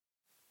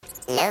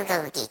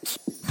Logo Geek.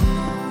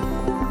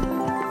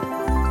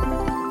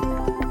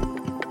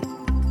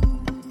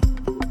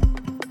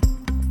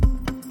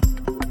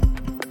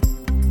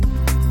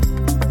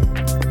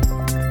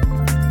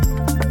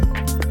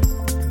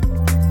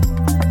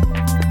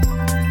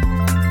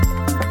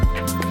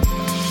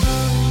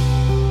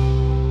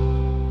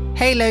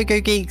 Hey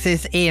Logo Geeks,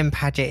 it's Ian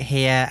Paget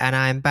here, and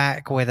I'm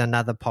back with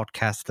another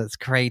podcast that's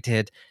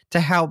created to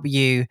help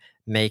you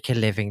make a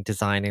living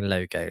designing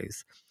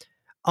logos.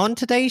 On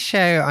today's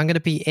show, I'm going to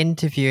be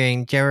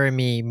interviewing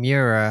Jeremy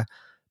Mura,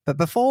 but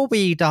before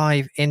we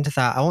dive into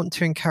that, I want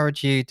to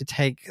encourage you to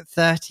take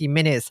 30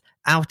 minutes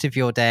out of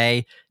your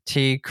day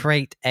to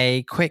create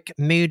a quick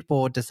mood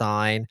board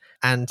design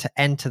and to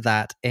enter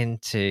that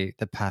into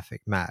the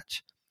perfect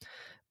match.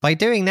 By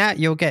doing that,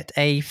 you'll get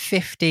a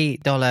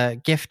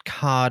 $50 gift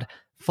card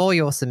for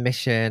your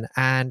submission.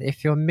 And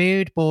if your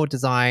mood board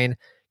design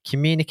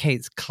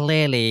communicates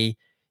clearly,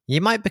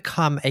 you might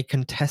become a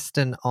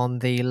contestant on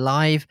the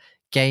live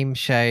game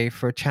show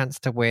for a chance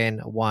to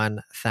win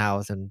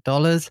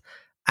 $1,000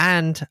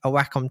 and a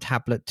Wacom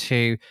tablet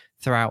too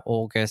throughout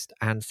August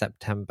and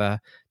September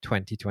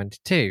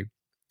 2022.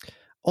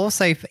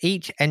 Also, for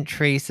each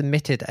entry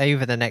submitted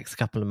over the next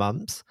couple of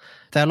months,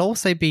 they'll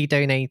also be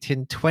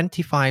donating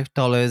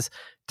 $25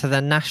 to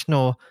the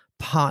National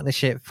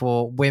Partnership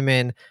for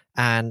Women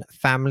and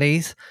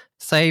Families.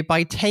 So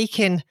by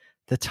taking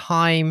the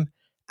time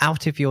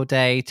out of your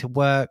day to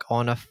work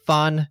on a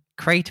fun,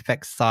 creative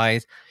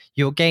exercise,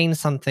 you'll gain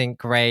something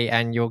great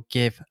and you'll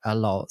give a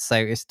lot. So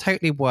it's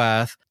totally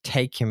worth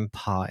taking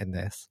part in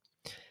this.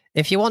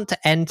 If you want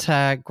to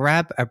enter,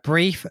 grab a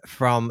brief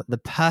from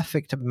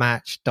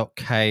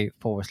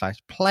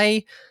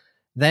theperfectmatch.co/play,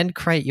 then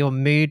create your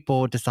mood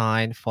board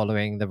design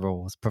following the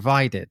rules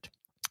provided.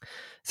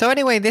 So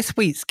anyway, this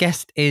week's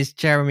guest is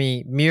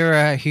Jeremy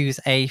Mura,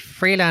 who's a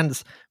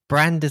freelance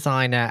brand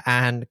designer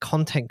and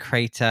content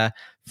creator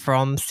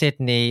from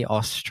Sydney,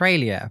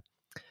 Australia.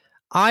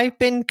 I've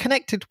been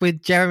connected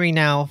with Jeremy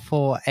now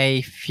for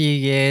a few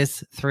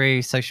years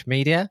through social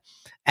media,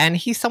 and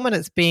he's someone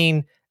that's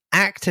been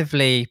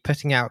actively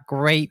putting out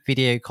great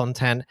video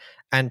content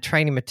and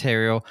training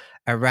material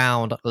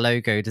around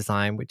logo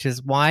design, which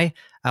is why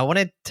I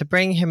wanted to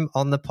bring him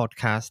on the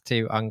podcast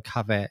to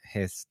uncover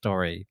his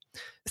story.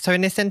 So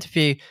in this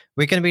interview,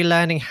 we're going to be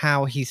learning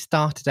how he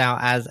started out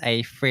as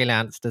a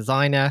freelance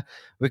designer.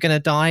 We're going to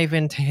dive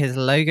into his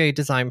logo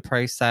design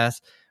process.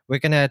 We're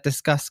going to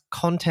discuss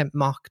content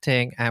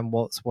marketing and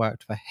what's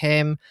worked for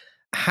him,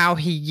 how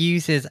he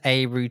uses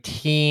a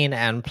routine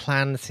and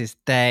plans his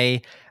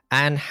day,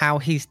 and how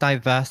he's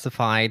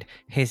diversified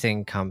his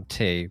income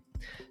too.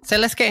 So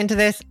let's get into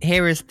this.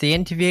 Here is the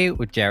interview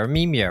with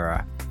Jeremy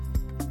Mura.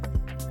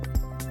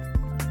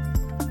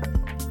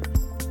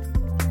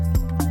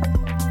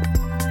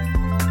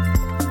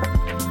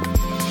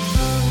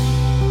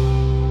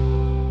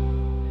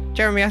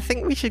 Jeremy, I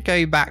think we should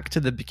go back to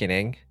the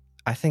beginning.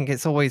 I think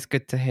it's always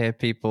good to hear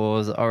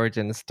people's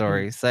origin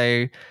story.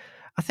 So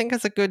I think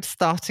as a good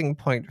starting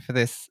point for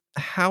this,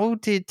 how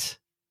did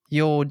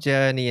your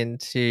journey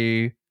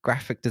into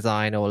graphic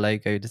design or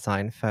logo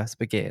design first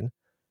begin?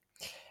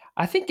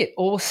 I think it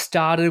all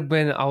started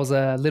when I was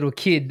a little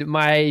kid.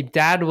 My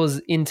dad was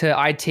into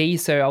IT,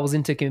 so I was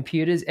into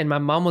computers, and my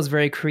mum was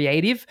very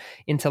creative,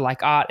 into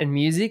like art and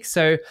music.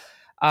 So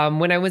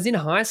when I was in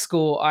high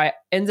school, I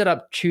ended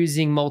up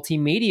choosing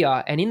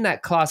multimedia, and in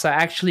that class, I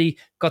actually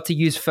got to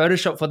use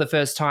Photoshop for the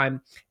first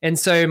time. And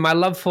so my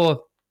love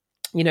for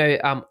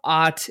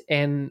art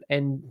and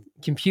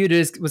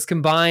computers was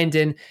combined,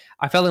 and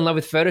I fell in love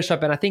with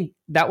Photoshop. And I think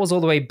that was all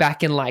the way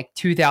back in like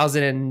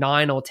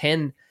 2009 or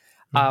 10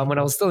 when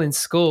I was still in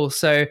school.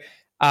 So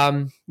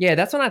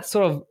that's when I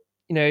sort of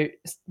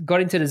got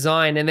into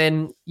design. And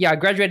then I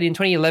graduated in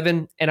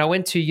 2011, and I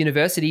went to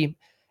university.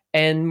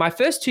 And my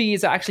first 2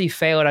 years I actually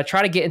failed. I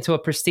tried to get into a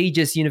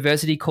prestigious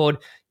university called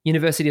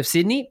University of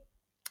Sydney.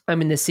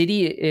 I'm in the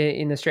city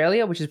in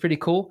Australia, which is pretty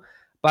cool.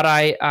 But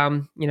I,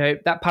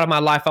 that part of my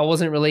life, I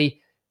wasn't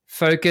really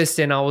focused,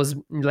 and I was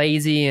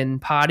lazy and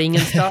partying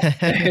and stuff.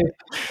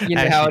 You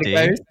know how it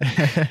goes.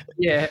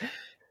 Yeah.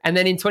 And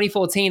then in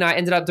 2014, I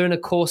ended up doing a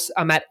course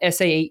at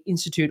SAE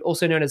Institute,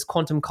 also known as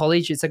Quantum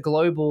College. It's a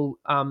global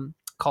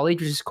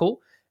college, which is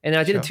cool. And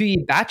I did a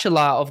 2-year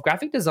bachelor of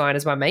graphic design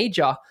as my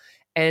major.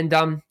 And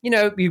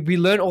we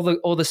learned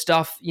all the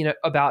stuff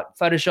about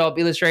Photoshop,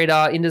 Illustrator,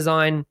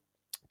 InDesign.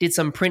 Did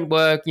some print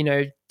work.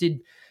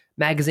 Did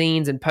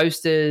magazines and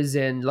posters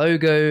and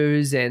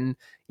logos, and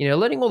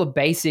learning all the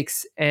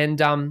basics. And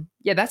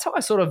that's how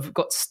I sort of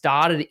got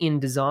started in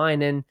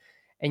design, and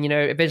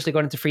eventually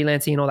got into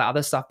freelancing and all that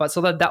other stuff. But so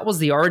that was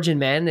the origin,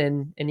 man.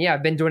 And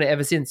I've been doing it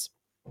ever since.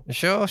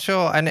 Sure.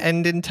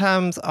 And in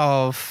terms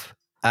of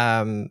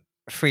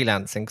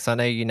freelancing, because I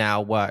know you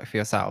now work for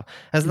yourself,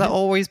 has that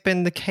always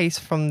been the case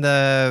from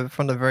the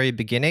very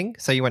beginning?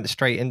 So you went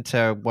straight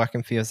into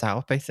working for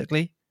yourself,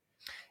 basically?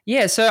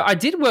 Yeah, so I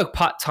did work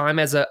part-time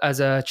as a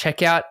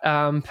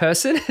checkout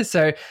person,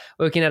 so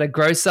working at a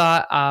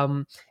grocer.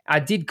 I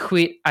did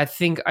quit. I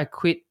think I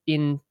quit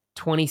in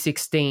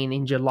 2016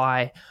 in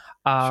July.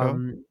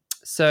 Sure.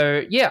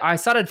 So yeah, I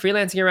started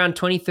freelancing around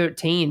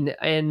 2013,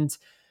 and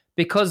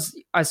because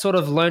I sort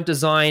of learned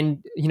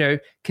design,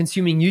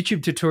 consuming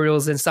YouTube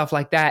tutorials and stuff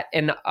like that,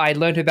 and I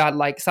learned about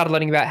started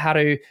learning about how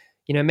to,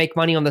 make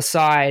money on the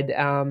side.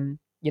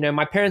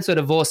 My parents were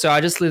divorced, so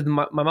I just lived.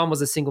 My mom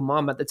was a single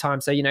mom at the time,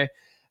 so we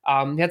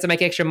had to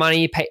make extra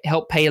money,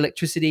 help pay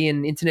electricity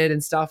and internet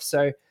and stuff.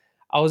 So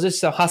I was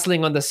just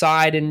hustling on the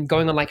side and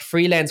going on like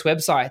freelance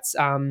websites.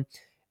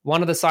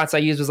 One of the sites I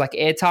used was like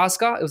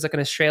Airtasker. It was like an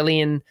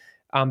Australian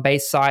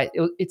based site.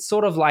 It's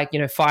sort of like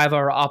Fiverr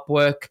or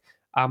Upwork,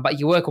 but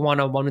you work one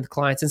on one with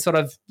clients and sort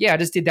of I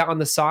just did that on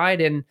the side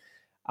and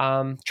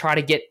try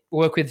to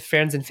work with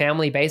friends and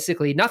family.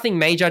 Basically, nothing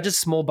major, just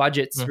small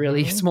budgets,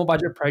 really Mm-hmm. small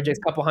budget projects,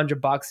 couple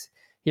 $100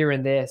 here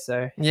and there.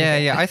 So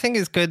Yeah. I think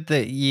it's good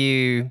that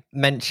you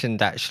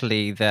mentioned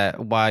actually that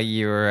while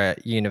you were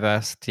at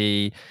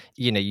university,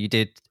 you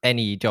did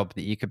any job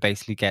that you could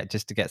basically get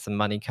just to get some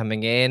money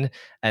coming in.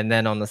 And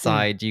then on the Mm.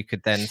 side, you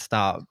could then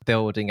start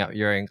building up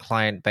your own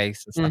client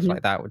base and stuff Mhm.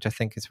 like that, which I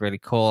think is really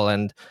cool.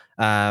 And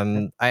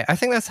I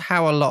think that's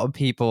how a lot of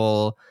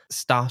people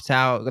start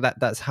out.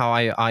 That's how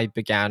I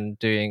began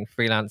doing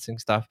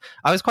freelancing stuff.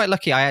 I was quite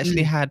lucky.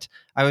 Mm.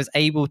 I was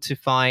able to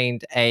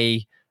find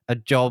a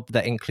job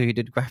that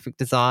included graphic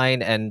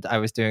design, and I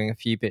was doing a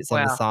few bits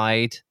on the Wow.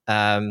 side.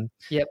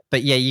 Yep.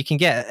 But yeah, you can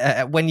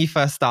get when you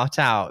first start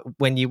out,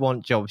 when you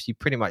want jobs, you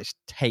pretty much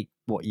take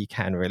what you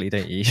can, really,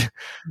 don't you?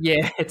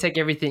 Yeah, take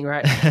everything,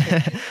 right?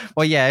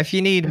 Well, yeah, if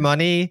you need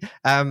money,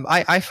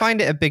 I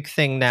find it a big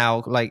thing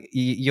now. Like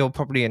you're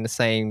probably in the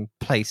same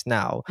place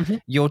now.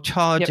 Mhm. You're Yep.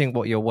 charging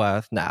what you're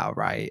worth now,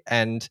 right?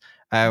 And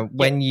Yep.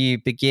 when you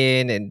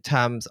begin in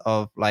terms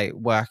of like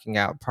working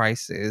out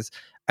prices,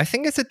 I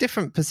think it's a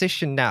different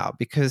position now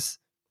because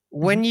Mhm.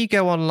 when you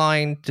go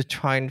online to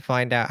try and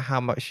find out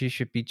how much you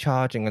should be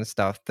charging and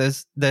stuff,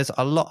 there's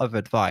a lot of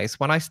advice.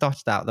 When I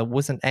started out, there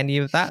wasn't any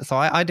of that, so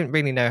I didn't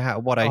really know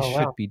what I Oh,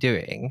 should wow. be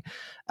doing.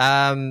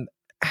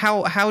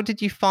 How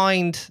did you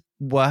find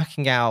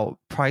working out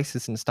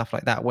prices and stuff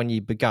like that when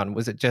you begun?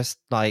 Was it just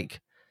like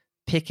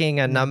picking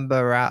a Mm.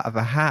 number out of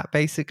a hat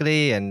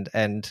basically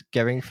and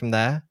going from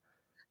there?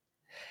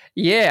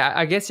 Yeah,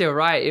 I guess you're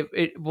right.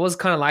 It was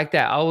kind of like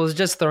that. I was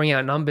just throwing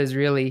out numbers,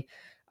 really.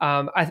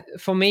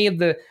 For me,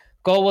 the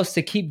goal was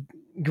to keep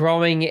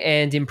growing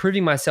and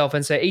improving myself.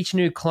 And so each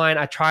new client,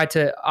 I tried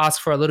to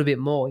ask for a little bit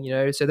more.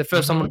 So the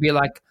first one would Mm-hmm. be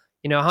like,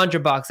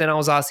 $100. Then I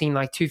was asking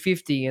like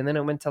 250, and then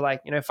it went to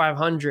like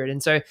 500.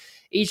 And so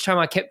each time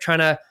I kept trying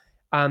to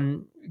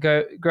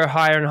go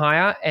higher and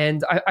higher.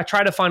 And I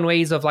try to find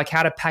ways of like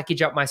how to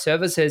package up my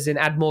services and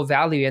add more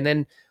value. And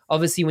then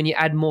obviously when you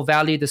add more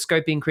value, the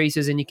scope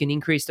increases and you can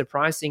increase the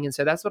pricing. And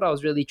so that's what I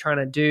was really trying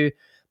to do.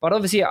 But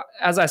obviously,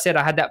 as I said,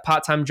 I had that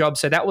part-time job,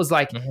 so that was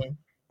like Mm-hmm.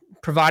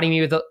 providing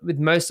me with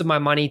most of my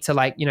money to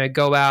like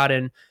go out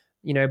and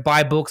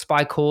buy books,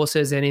 buy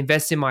courses, and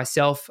invest in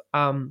myself.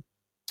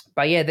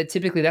 But yeah,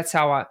 that's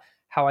how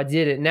I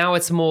did it. Now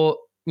it's more,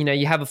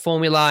 you have a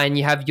formula and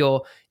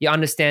you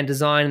understand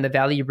design and the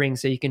value you bring,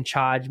 so you can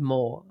charge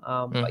more.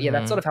 But yeah,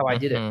 that's sort of how Mm-hmm. I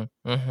did it.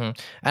 Mm-hmm. Mm-hmm.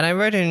 And I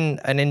read in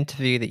an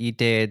interview that you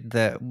did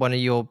that one of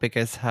your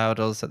biggest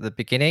hurdles at the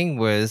beginning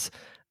was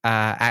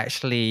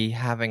actually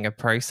having a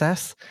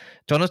process.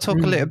 Do you want to talk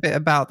a little Mm. bit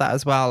about that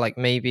as well? Like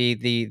maybe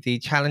the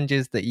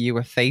challenges that you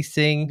were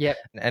facing Yep.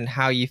 and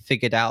how you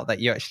figured out that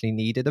you actually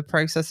needed a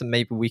process, and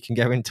maybe we can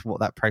go into what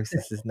that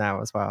process is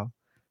now as well.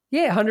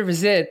 Yeah,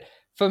 100%.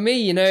 For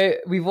me,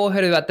 we've all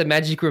heard about the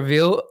magic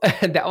reveal.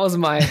 That was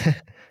my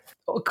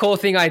core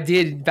thing I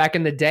did back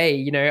in the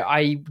day.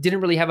 I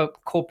didn't really have a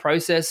core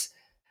process.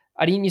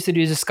 I didn't used to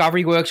do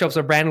discovery workshops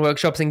or brand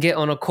workshops and get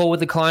on a call with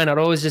the client. I'd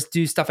always just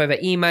do stuff over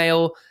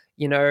email.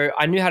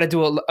 I knew how to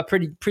do a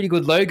pretty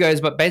good logos,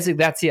 but basically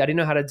that's it. I didn't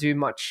know how to do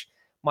much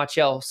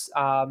else.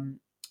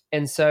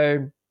 And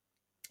so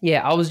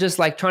yeah, I was just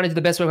like trying to do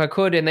the best work I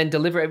could and then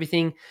deliver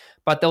everything.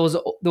 But there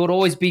would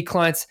always be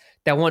clients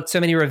that want so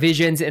many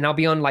revisions, and I'll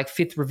be on like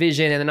fifth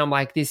revision, and then I'm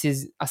like,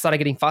 I started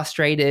getting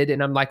frustrated,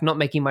 and I'm like not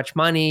making much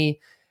money,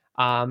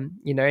 and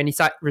you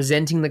start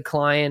resenting the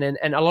client,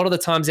 and a lot of the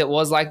times it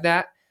was like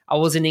that. I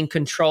wasn't in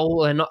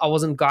control and I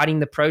wasn't guiding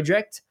the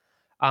project,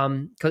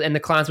 and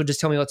the clients would just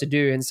tell me what to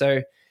do, and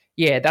so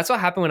yeah, that's what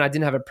happened when I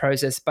didn't have a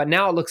process. But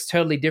now it looks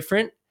totally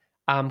different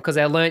because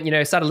I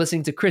learned, started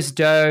listening to Chris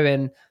Doe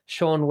and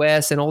Sean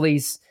West and all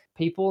these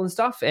people and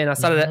stuff, and I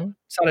started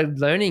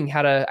learning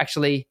how to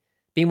actually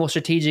be more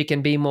strategic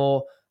and be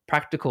more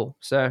practical.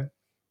 So,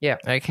 yeah.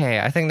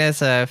 Okay, I think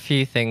there's a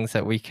few things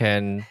that we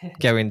can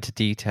go into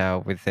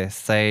detail with this.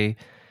 So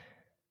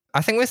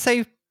I think we'll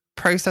save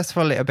process for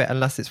a little bit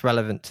unless it's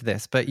relevant to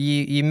this. But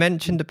you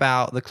mentioned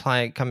about the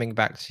client coming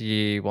back to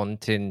you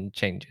wanting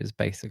changes,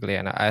 basically,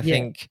 and I Yeah.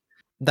 think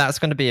that's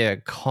going to be a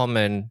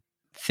common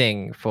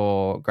thing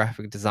for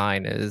graphic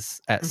designers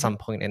at Mhm. some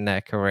point in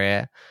their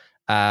career.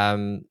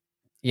 Um,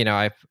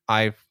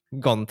 I've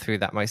gone through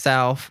that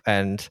myself,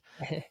 and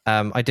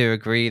I do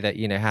agree that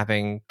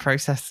having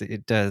process,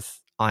 it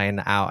does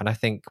iron out, and I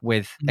think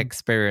with Mm.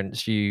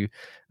 experience you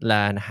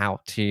learn how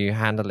to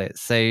handle it.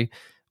 So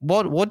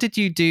what did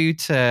you do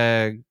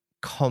to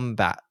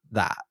combat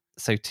that?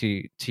 So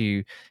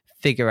to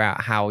figure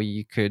out how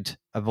you could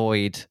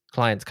avoid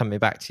clients coming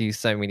back to you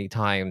so many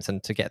times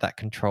and to get that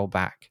control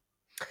back.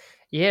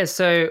 Yeah,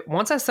 so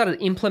once I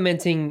started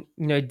implementing,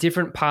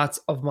 different parts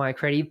of my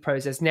creative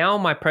process, now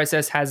my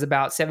process has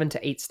about 7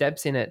 to 8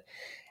 steps in it.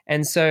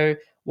 And so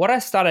what I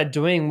started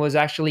doing was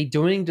actually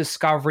doing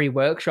discovery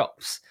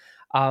workshops.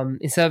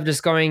 Instead of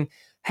just going,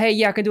 hey,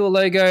 yeah, I can do a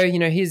logo,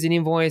 here's an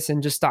invoice,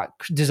 and just start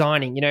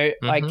designing,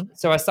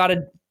 so I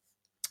started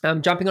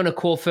jumping on a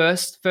call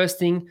first. First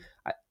thing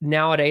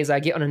nowadays, I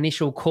get an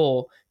initial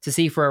call to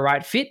see if we're a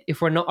right fit.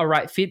 If we're not a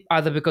right fit,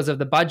 either because of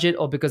the budget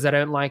or because I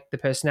don't like the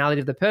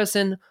personality of the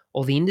person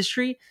or the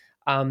industry.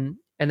 And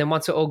then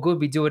once we're all good,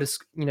 we do it,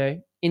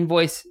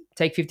 invoice,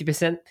 take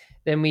 50%.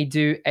 Then we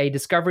do a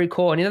discovery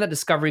call. And in that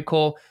discovery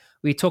call,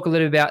 we talk a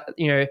little about,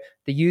 the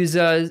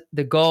users,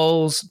 the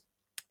goals,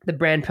 the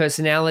brand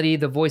personality,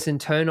 the voice and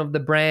tone of the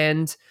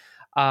brand,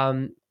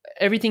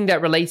 everything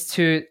that relates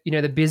to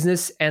the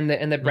business and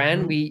the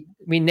brand. We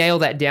nail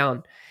that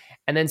down.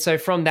 And then so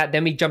from that,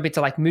 then we jump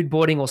into like mood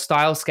boarding or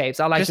stylescapes.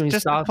 I like doing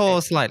just stylescapes. To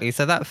pause slightly.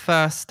 So that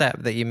first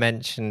step that you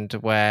mentioned,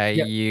 where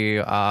Yep.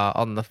 you are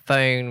on the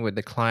phone with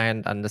the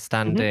client,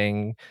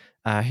 understanding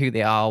who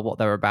they are, what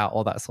they're about,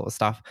 all that sort of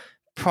stuff,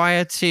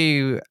 prior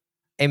to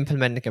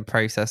implementing a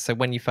process. So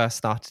when you first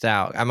started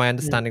out, am I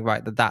understanding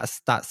right that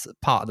that's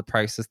part of the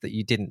process that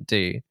you didn't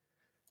do?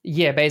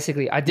 Yeah,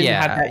 basically, I didn't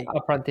have that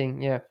upfront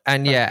thing. Yeah,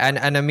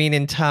 and I mean,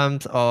 in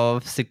terms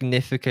of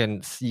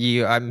significance,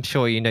 I'm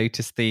sure you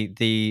noticed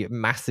the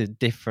massive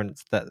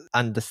difference that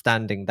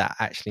understanding that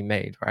actually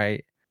made,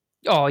 right?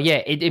 Oh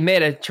yeah, it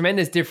made a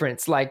tremendous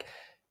difference. Like,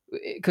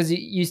 because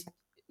you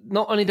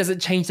not only does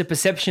it change the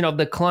perception of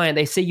the client,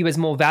 they see you as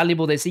more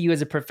valuable, they see you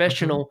as a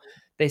professional,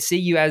 they see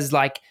you as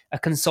like a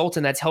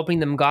consultant that's helping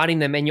them, guiding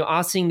them, and you're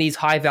asking these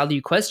high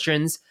value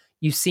questions.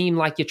 You seem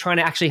like you're trying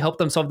to actually help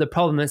them solve the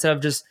problem instead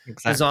of just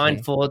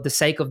design for the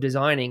sake of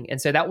designing. And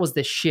so that was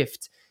the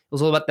shift. It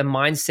was all about the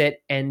mindset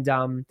and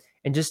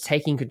just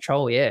taking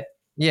control. Yeah,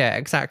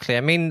 exactly.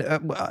 I mean,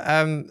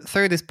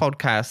 through this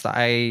podcast,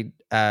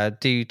 I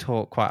do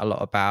talk quite a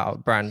lot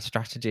about brand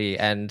strategy,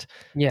 and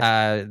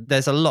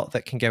there's a lot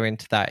that can go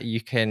into that.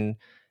 You can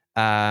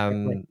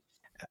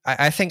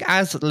I think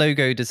as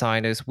logo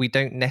designers, we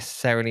don't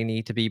necessarily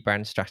need to be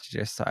brand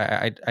strategists.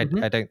 I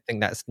don't think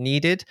that's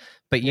needed,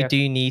 but you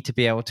do need to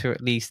be able to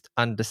at least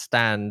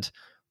understand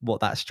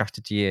what that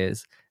strategy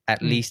is,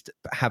 at least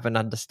have an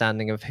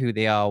understanding of who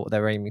they are, what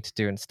they're aiming to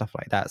do, and stuff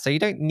like that. So you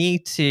don't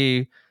need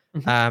to.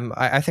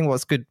 I think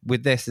what's good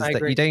with this is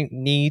that you don't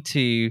need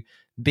to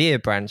be a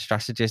brand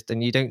strategist,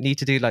 and you don't need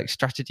to do like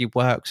strategy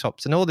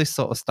workshops and all this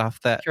sort of stuff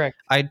that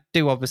I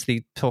do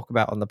obviously talk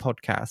about on the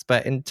podcast.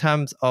 But in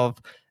terms of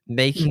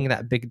making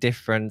that big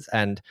difference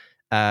and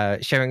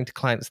showing to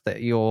clients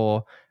that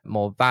you're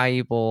more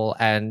valuable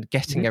and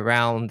getting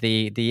around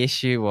the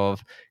issue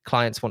of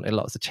clients wanting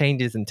lots of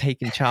changes and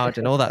taking charge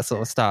and all that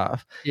sort of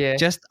stuff,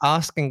 just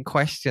asking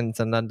questions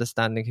and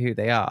understanding who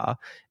they are.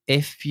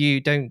 If you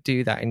don't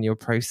do that in your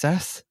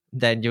process,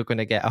 then you're going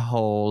to get a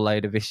whole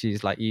load of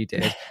issues like you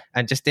did.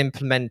 And just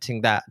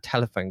implementing that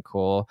telephone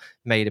call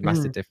made a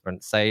massive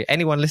difference. So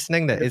anyone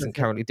listening that isn't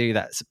currently doing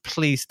that, so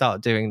please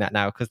start doing that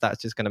now, because that's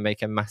just going to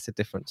make a massive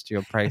difference to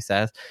your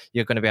process.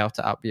 You're going to be able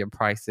to up your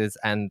prices,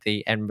 and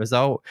the end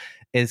result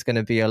is going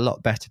to be a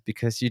lot better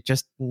because you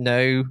just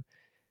know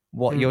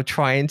what you're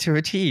trying to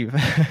achieve.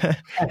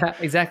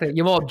 Exactly.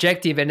 You're more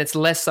objective and it's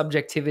less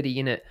subjectivity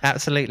in it.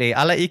 Absolutely.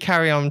 I'll let you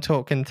carry on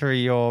talking through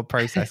your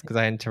process because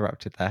I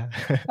interrupted there.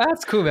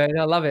 That's cool, man.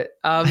 I love it.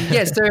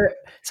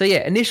 So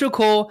initial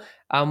call,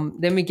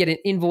 then we get an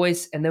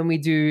invoice, and then we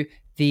do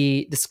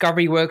the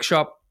discovery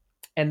workshop.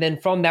 And then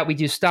from that, we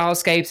do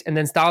stylescapes, and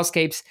then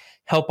stylescapes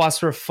help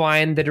us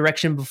refine the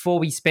direction before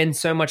we spend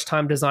so much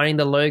time designing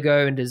the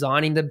logo and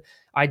designing the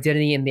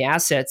identity and the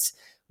assets.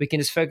 We can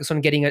just focus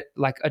on getting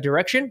a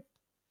direction.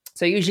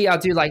 So usually I'll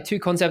do like 2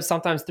 concepts,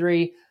 sometimes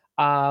 3.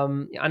 I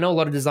know a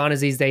lot of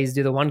designers these days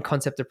do the one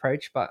concept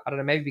approach, but I don't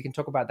know, maybe we can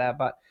talk about that.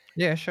 But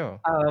yeah,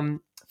 sure.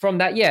 From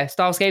that,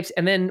 stylescapes.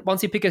 And then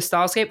once you pick a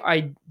stylescape,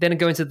 I then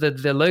go into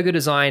the logo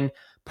design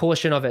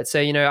portion of it. So,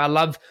 I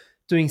love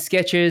doing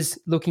sketches,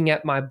 looking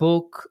at my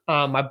books,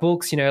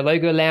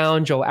 Logo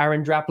Lounge or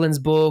Aaron Draplin's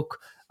book,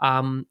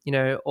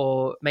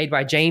 or Made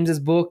by James's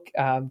book,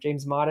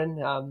 James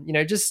Martin.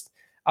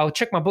 I'll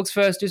check my books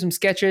first, do some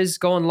sketches,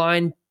 go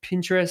online,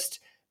 Pinterest,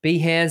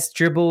 Behance,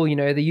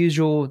 Dribbble, the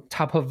usual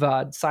type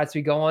of sites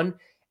we go on.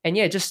 And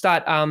just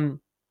start,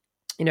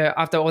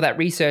 after all that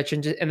research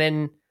and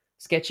then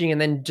sketching,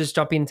 and then just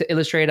jump into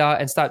Illustrator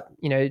and start,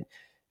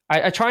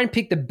 I try and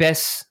pick the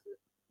best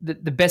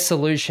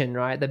solution,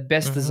 right? The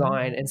best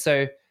design. And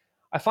so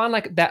I find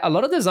like that a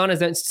lot of designers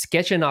don't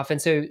sketch enough.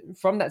 And so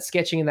from that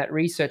sketching and that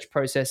research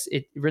process,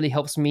 it really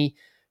helps me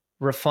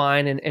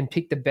refine and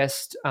pick the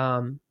best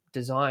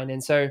design.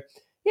 And so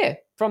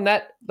from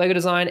that logo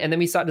design, and then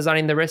we start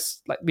designing the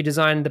rest. Like we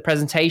design the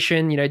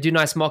presentation, do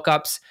nice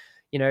mock-ups,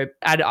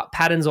 add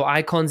patterns or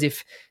icons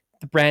if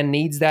the brand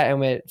needs that, and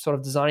we're sort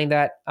of designing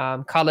that.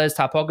 Colors,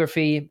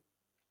 typography,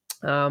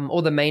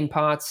 all the main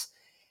parts,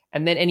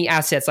 and then any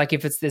assets, like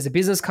if there's a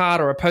business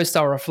card or a poster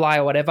or a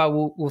flyer or whatever,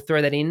 we'll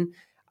throw that in,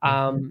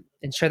 Mhm.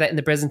 and show that in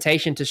the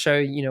presentation to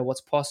show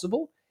what's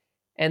possible.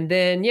 And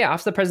then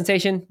after the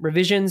presentation,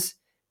 revisions.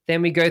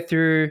 Then we go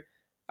through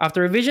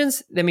after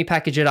revisions. Then we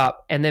package it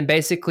up, and then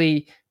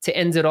basically to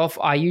end it off,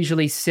 I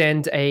usually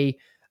send a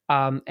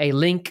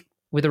link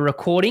with a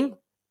recording,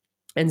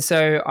 and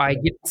so I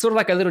give sort of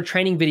like a little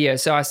training video.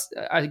 So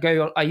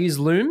I use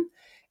Loom,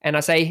 and I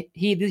say,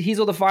 here's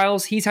all the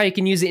files. Here's how you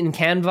can use it in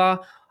Canva,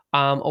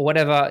 or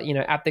whatever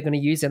app they're going to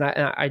use, and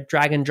I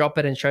drag and drop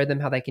it and show them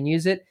how they can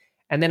use it.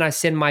 And then I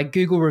send my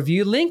Google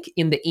review link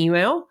in the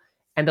email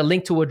and a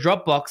link to a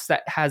Dropbox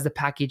that has the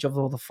package of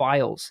all the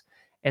files.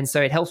 And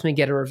so it helps me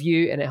get a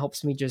review, and it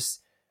helps me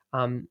just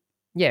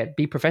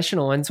be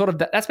professional, and sort of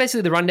that's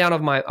basically the rundown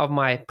of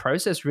my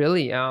process,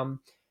 really.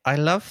 I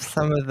love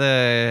some of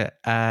the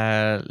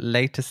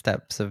later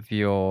steps of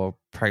your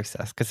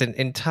process, because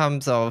in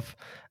terms of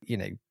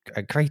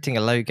creating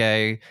a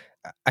logo,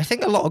 I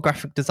think a lot of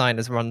graphic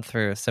designers run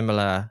through a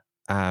similar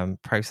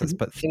process. Mhm.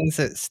 But things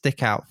that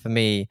stick out for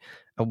me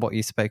and what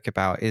you spoke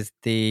about is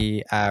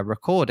the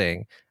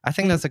recording. I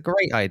think Mm, that's a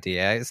great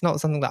idea. It's not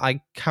something that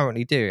I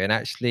currently do, and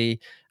actually,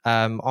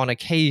 on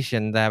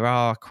occasion there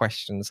are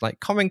questions, like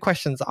common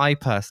questions I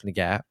personally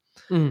get.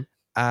 mm.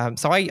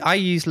 So I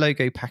use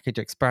Logo Package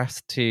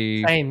Express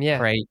to Same, yeah.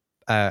 create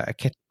a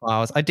kit of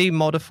files. I do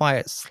modify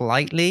it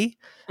slightly,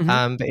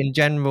 Mhm. but in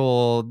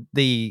general,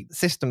 the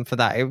system for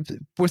that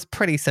was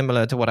pretty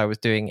similar to what I was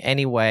doing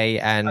anyway.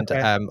 And Okay.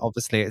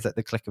 obviously, it's at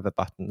the click of a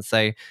button.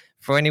 So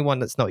for anyone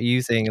that's not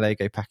using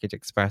Logo Package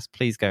Express,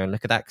 please go and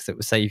look at that, because it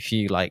will save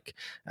you like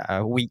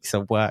weeks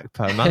of work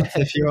per month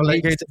if you're a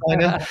logo Weeks.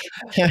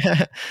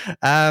 designer.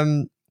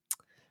 um,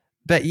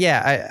 but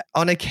yeah,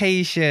 on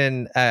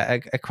occasion, a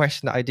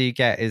question that I do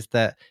get is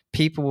that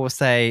people will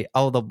say,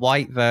 "Oh, the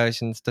white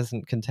versions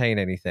doesn't contain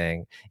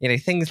anything."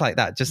 Things like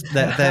that. Just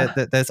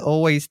there's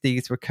always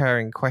these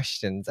recurring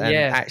questions, and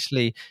Yeah.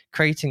 actually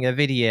creating a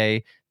video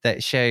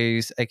that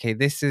shows, okay,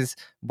 this is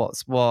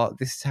what's what.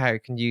 This is how you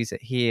can use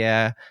it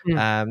here.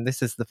 Mm,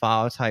 This is the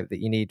file type that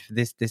you need for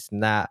this,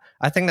 and that.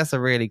 I think that's a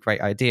really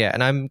great idea,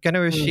 and I'm going to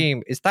mm.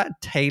 assume, is that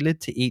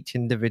tailored to each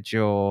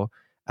individual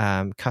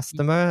Y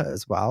customer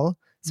as well?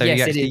 So you're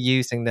Yes, it actually is.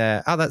 using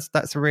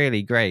that's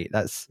really great.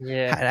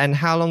 Yeah. And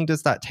how long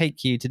does that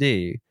take you to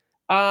do?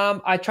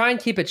 I try and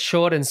keep it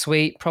short and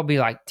sweet, probably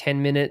like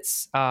 10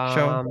 minutes.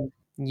 Sure.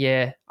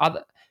 Yeah.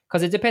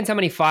 Because it depends how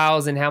many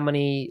files and how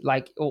many,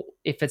 like, or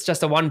if it's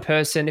just a one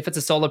person, if it's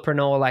a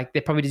solopreneur, like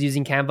they're probably just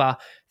using Canva.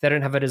 They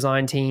don't have a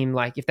design team.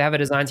 Like if they have a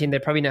design team, they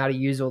probably know how to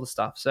use all the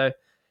stuff. So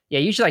yeah,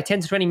 usually like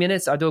 10 to 20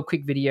 minutes. I do a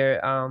quick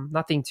video.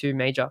 Nothing too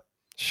major.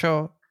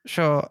 Sure,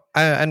 sure.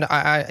 And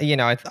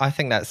I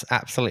think that's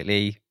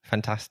absolutely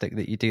fantastic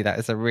that you do that.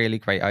 It's a really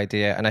great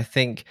idea. And I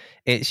think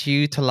it's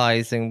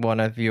utilizing one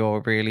of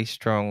your really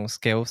strong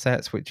skill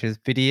sets, which is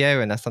video.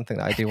 And that's something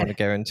that I do want to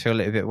go into a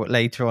little bit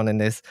later on in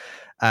this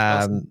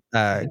Awesome.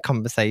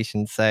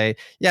 conversation. So,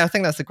 yeah, I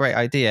think that's a great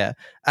idea.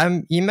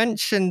 You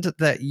mentioned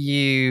that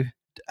you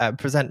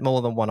present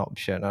more than one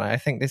option. And I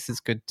think this is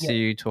good Yeah.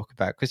 to talk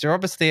about, because you're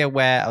obviously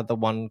aware of the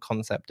one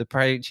concept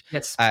approach.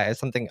 Yes. It's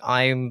something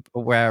I'm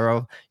aware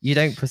of. You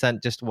don't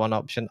present just one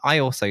option. I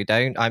also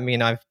don't. I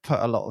mean, I've put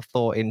a lot of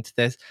thought into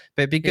this,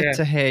 but it'd be good Yeah.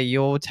 to hear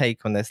your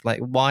take on this. Like,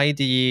 why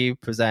do you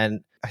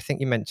present? I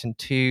think you mentioned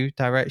two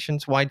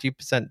directions. Why do you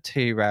present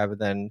two rather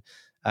than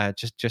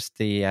just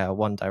the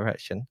one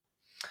direction?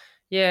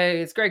 Yeah,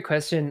 it's a great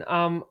question.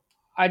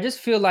 I just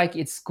feel like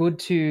it's good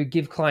to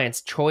give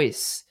clients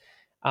choice.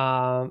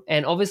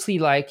 And obviously,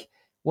 like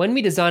when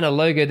we design a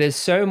logo, there's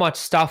so much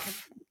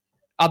stuff,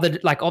 other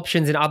like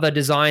options and other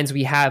designs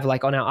we have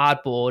like on our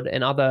artboard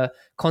and other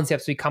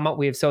concepts we come up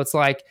with. So it's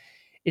like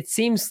it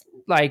seems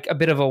like a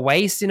bit of a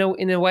waste in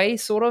a way,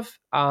 sort of.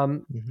 Hmm.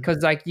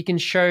 Because like you can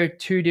show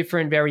two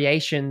different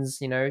variations.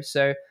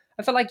 So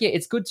I feel like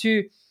it's good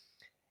to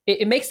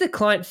it makes the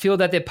client feel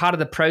that they're part of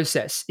the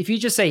process. If you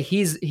just say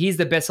here's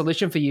the best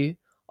solution for you,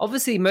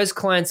 obviously most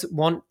clients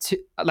want to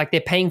like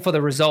they're paying for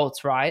the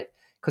results, right?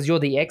 Because you're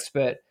the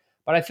expert.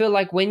 But I feel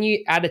like when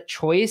you add a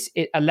choice,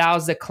 it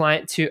allows the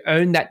client to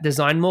own that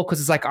design more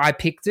because it's like I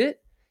picked it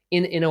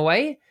in a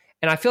way.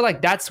 And I feel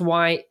like that's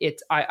why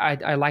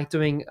I like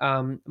doing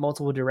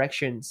multiple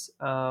directions.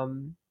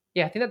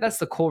 Yeah, I think that's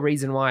the core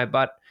reason why.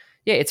 But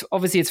yeah,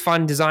 it's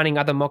fun designing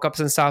other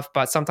mockups and stuff.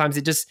 But sometimes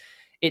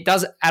it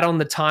does add on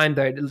the time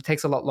though. It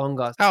takes a lot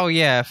longer. Oh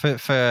yeah,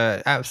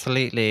 for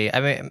absolutely.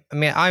 I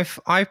mean, I've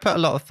put a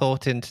lot of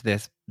thought into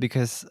this,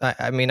 because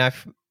I mean,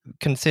 I've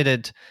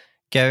considered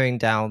going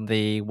down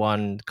the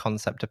one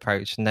concept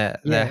approach, and there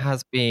Yeah.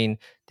 has been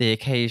the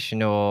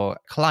occasional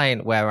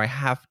client where I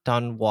have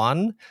done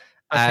one,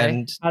 Okay.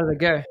 and How did it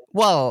go?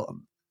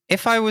 well,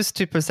 if I was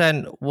to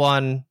present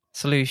one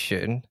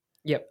solution,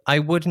 Yep. I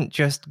wouldn't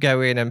just go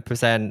in and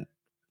present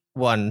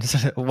one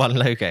one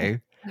logo.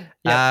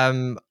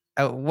 Yep.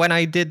 When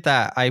I did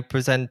that, I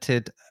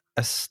presented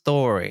a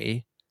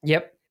story.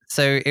 Yep.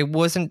 So it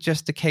wasn't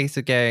just a case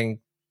of going,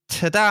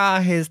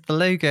 ta-da, here's the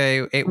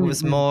logo. It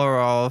was Mm-mm.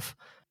 more of,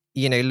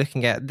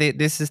 looking at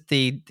this is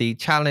the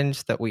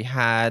challenge that we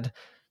had.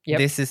 Yep.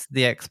 This is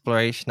the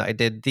exploration that I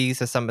did.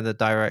 These are some of the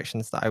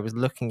directions that I was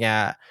looking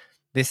at.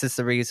 This is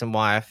the reason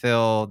why I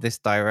feel this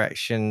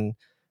direction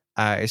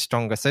is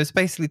stronger. So it's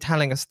basically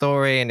telling a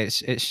story, and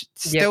it's Yep.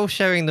 still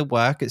showing the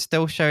work. It's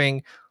still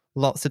showing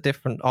lots of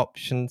different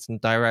options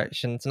and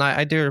directions. And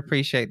I do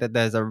appreciate that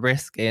there's a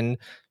risk in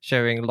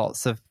showing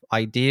lots of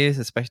ideas,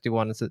 especially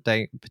ones that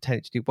don't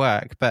potentially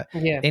work. But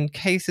Yeah. in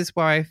cases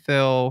where I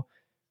feel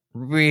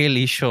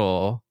really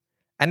sure,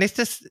 and it's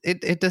just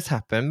it does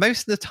happen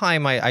most of the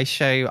time, I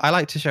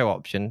like to show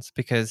options,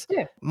 because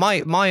Yeah.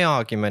 my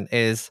argument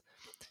is,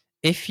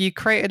 if you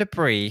created a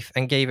brief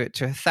and gave it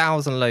to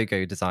 1,000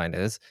 logo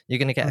designers, you're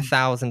going to get Mm.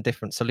 1,000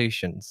 different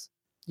solutions.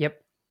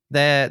 Yep.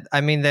 There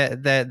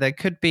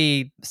could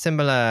be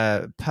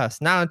similar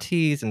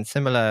personalities and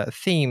similar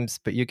themes,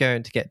 but you're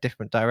going to get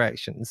different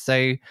directions.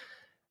 So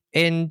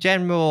in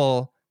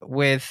general,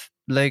 with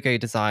logo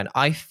design,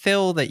 I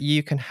feel that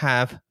you can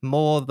have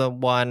more than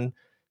one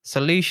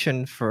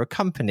solution for a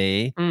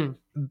company, Mm.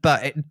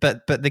 but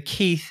the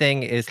key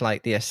thing is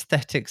like the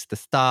aesthetics, the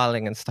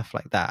styling, and stuff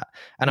like that.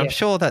 And I'm Yeah.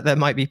 sure that there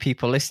might be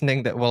people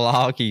listening that will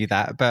argue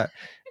that, but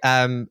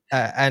and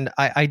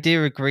I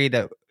do agree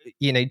that,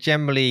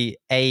 generally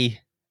a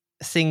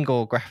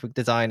single graphic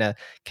designer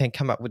can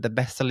come up with the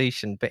best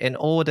solution, but in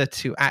order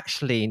to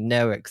actually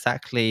know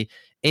exactly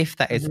if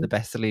that is Mm-hmm. the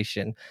best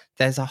solution,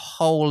 there's a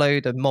whole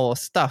load of more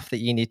stuff that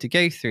you need to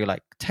go through,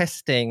 like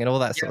testing and all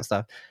that sort Yeah. of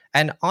stuff.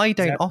 And I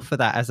don't Exactly. offer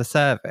that as a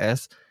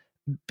service,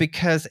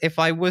 because if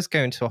I was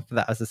going to offer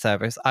that as a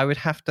service, I would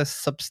have to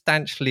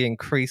substantially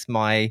increase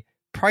my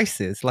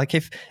prices. Like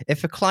if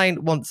a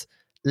client wants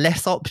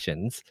less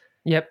options,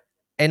 Yep.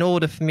 in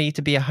order for me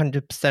to be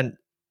 100%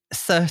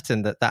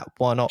 certain that that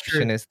one True.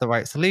 option is the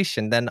right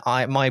solution, then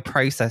my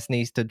process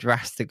needs to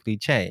drastically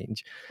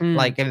change. Mm.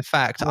 Like, in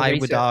fact, More I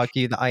would research.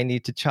 argue that I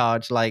need to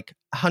charge like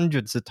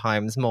hundreds of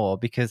times more,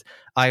 because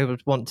I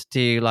would want to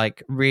do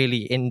like really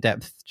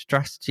in-depth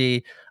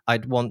strategy.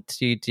 I'd want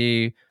to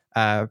do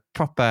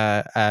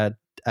proper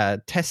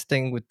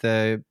testing with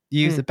the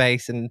user Mm.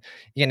 base, and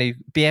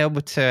be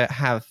able to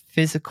have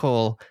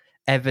physical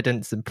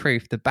evidence and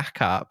proof to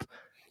back up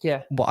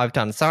Yeah. what I've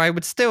done. So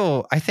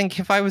I think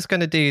if I was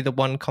going to do the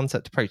one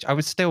concept approach, I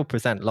would still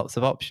present lots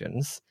of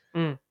options.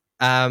 Mm.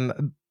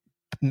 Um,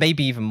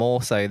 Maybe even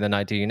more so than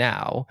I do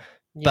now.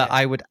 But Yeah.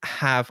 I would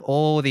have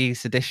all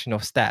these additional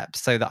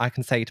steps so that I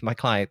can say to my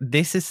client,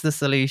 this is the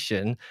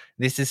solution,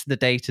 this is the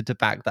data to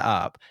back that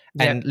up.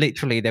 And Yep.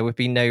 literally, there would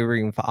be no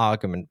room for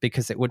argument,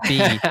 because it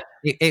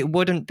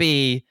wouldn't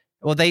be,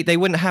 well, they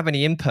wouldn't have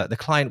any input. The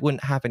client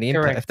wouldn't have any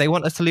input. If Correct. they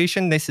want a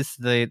solution, this is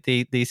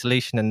the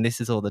solution, and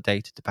this is all the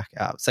data to back it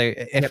up. So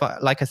Yep.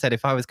 like I said,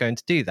 if I was going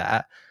to do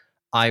that,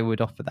 I would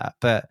offer that.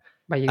 But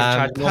But you're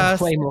gonna charge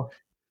more, way more,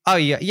 oh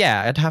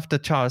yeah, I'd have to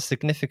charge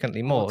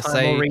significantly more more.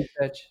 time, more So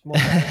research, more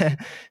time.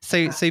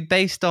 so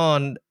based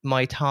on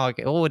my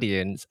target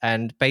audience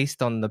and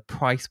based on the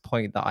price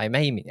point that I'm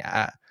aiming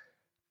at,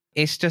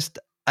 it's just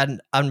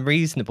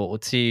unreasonable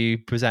to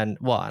present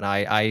one.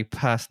 I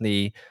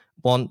personally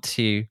want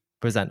to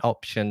present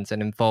options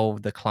and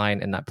involve the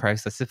client in that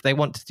process. If they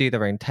want to do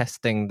their own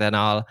testing, then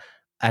I'll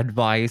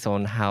advise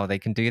on how they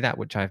can do that,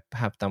 which I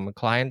have done with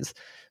clients.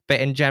 But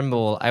in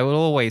general, I will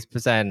always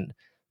present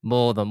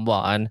more than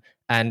one.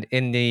 And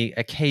in the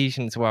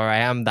occasions where I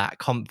am that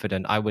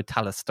confident, I would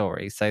tell a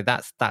story. So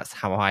that's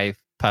how I've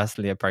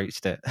personally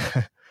approached it.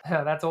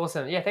 That's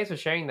awesome. Yeah, thanks for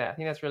sharing that. I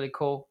think that's really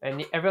cool.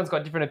 And everyone's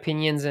got different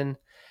opinions, and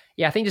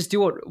yeah, I think just do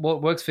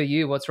what works for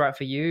you, what's right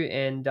for you,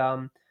 and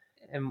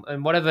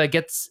whatever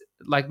gets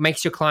like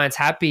makes your clients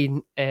happy.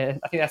 And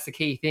I think that's the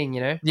key thing,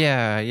 you know.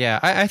 Yeah.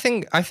 I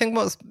think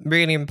what's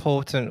really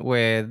important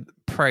with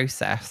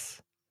process.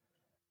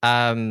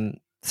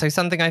 So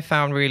something I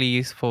found really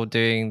useful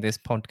doing this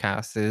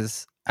podcast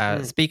is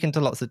Mm. speaking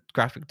to lots of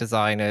graphic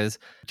designers.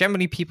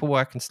 Generally, people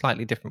work in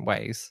slightly different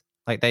ways.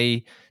 Like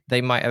they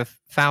might have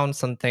found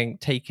something,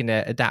 taken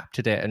it,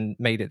 adapted it, and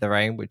made it their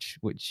own, which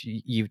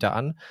you've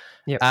done.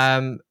 Yep.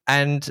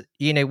 And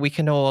we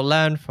can all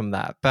learn from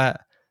that.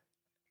 But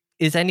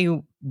is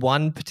any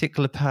one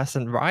particular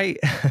person right?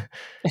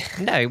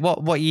 No.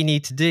 What you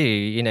need to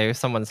do, if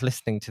someone's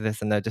listening to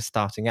this and they're just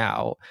starting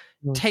out,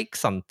 Mm. take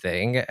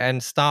something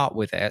and start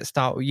with it.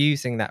 Start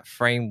using that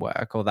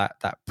framework or that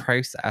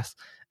process,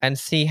 and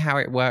see how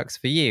it works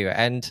for you.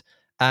 And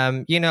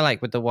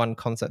like with the one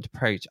concept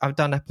approach, I've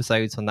done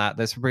episodes on that.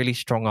 There's really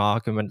strong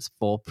arguments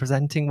for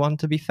presenting one,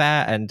 to be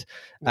fair. And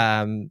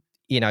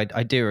Yep.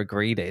 I do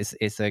agree that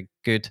it's a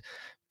good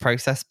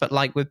process. But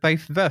like with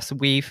both of us,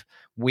 we've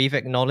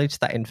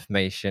acknowledged that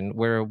information.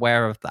 We're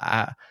aware of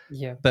that,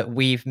 Yeah. but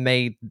we've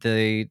made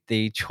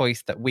the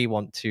choice that we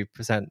want to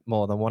present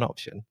more than one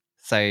option.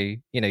 So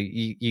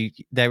you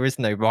there is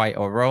no right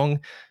or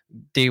wrong.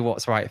 Do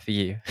what's right for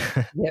you.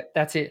 Yep.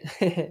 That's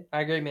it.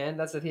 I agree, man.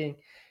 That's the thing.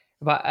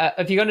 But I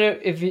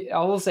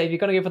will say, if you're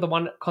gonna go for the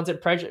one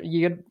concept project,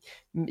 you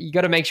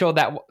got to make sure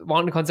that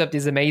one concept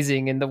is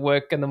amazing and the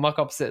work and the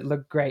mock-ups that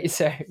look great.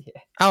 So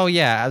yeah. Oh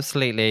yeah,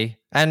 absolutely.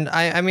 And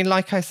I mean,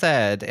 like I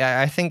said,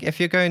 I think if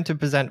you're going to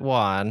present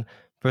one,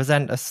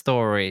 present a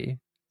story,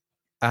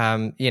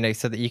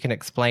 so that you can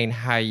explain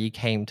how you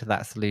came to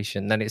that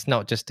solution. Then it's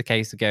not just a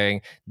case of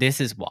going,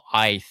 this is what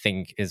I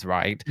think is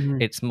right.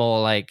 Mhm. It's more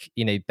like,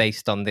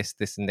 based on this,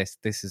 this, and this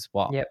is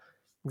Yep,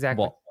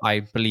 exactly. what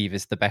I believe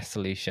is the best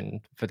solution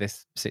for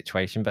this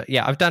situation. But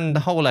yeah, I've done the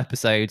Mhm. whole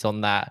episodes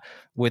on that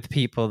with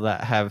people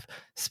that have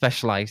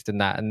specialized in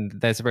that, and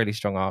there's a really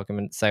strong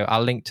argument. So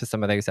I'll link to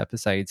some of those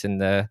episodes in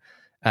the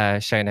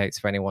show notes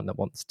for anyone that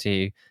wants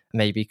to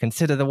maybe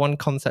consider the one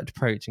concept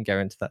approach and go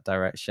into that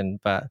direction.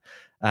 But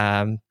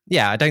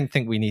yeah, I don't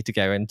think we need to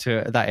go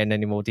into that in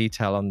any more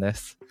detail on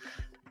this.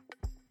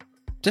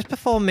 Just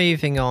before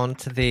moving on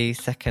to the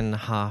second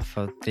half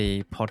of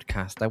the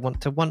podcast, I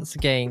want to once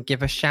again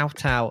give a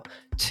shout out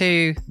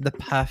to The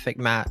Perfect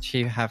Match,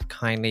 who have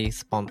kindly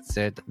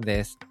sponsored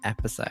this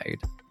episode.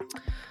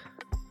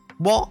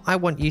 What I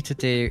want you to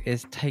do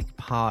is take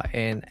part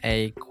in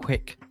a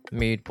quick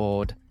mood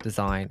board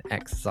design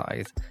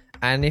exercise.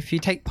 And if you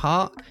take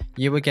part,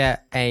 you will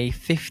get a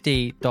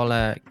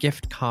 $50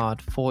 gift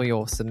card for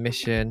your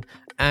submission.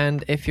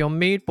 And if your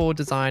mood board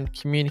design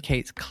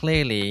communicates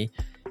clearly,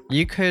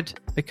 you could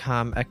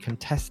become a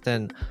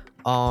contestant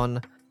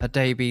on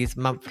Adobe's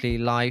monthly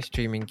live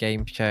streaming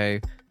game show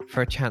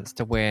for a chance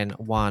to win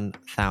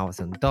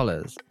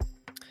 $1,000.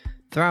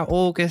 Throughout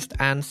August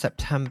and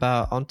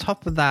September, on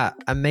top of that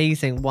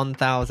amazing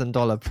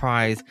 $1,000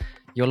 prize,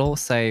 you'll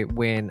also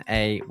win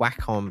a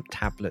Wacom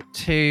Tablet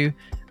 2.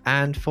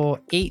 And for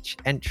each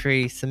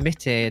entry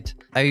submitted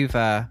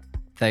over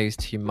those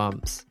 2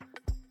 months,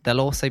 they'll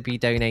also be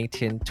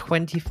donating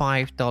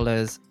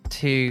 $25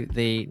 to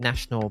the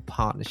National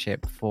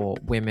Partnership for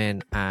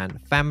Women and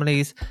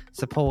Families,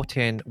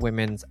 supporting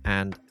women's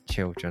and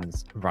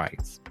children's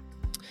rights.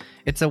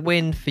 It's a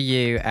win for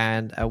you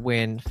and a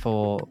win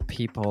for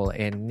people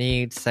in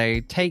need. So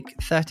take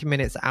 30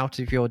 minutes out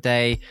of your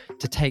day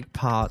to take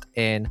part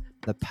in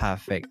The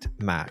Perfect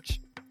Match.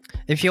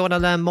 If you want to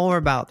learn more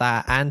about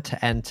that and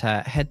to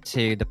enter, head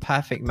to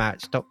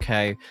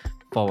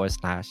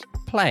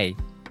theperfectmatch.co/play.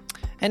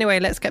 Anyway,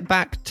 let's get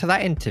back to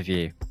that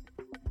interview.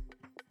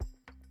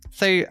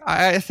 So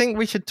I think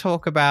we should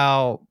talk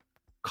about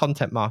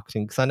content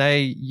marketing, because I know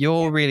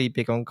you're really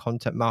big on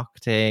content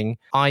marketing.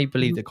 I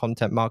believe that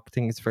content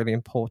marketing is really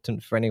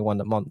important for anyone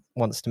that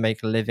wants to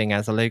make a living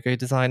as a logo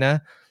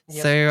designer.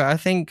 Yep. So I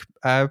think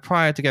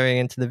prior to going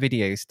into the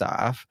video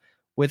stuff,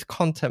 with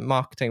content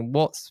marketing,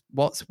 what's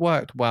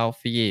worked well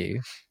for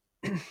you?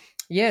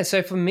 Yeah,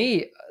 so for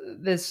me,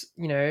 there's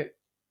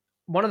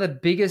one of the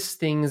biggest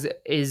things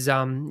is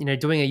doing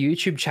a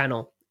YouTube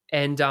channel.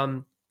 And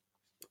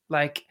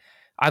like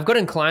I've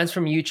gotten clients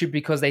from YouTube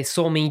because they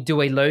saw me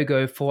do a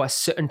logo for a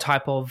certain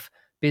type of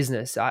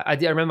business. I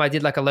remember I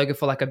did like a logo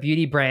for like a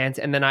beauty brand,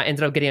 and then I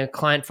ended up getting a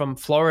client from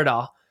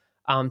Florida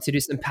to do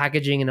some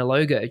packaging and a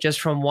logo just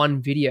from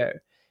one video.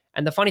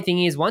 And the funny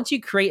thing is, once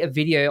you create a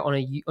video on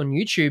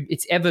YouTube,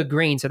 it's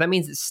evergreen. So that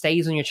means it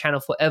stays on your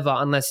channel forever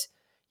unless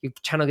your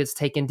channel gets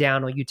taken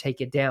down or you take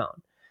it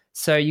down.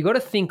 So you got to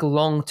think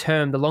long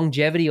term, the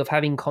longevity of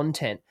having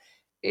content.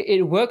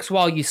 It works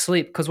while you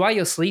sleep, because while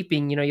you're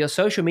sleeping, your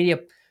social media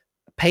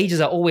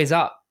pages are always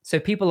up. So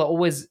people are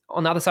always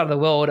on the other side of the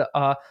world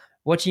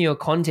watching your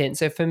content.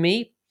 So for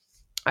me,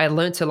 I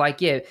learned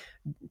to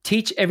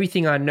teach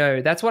everything I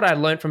know. That's what I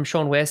learned from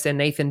Sean West and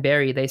Nathan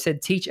Berry. They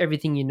said, teach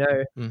everything you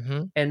know.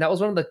 Mm-hmm. And that was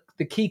one of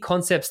the key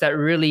concepts that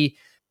really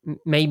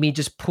made me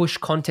just push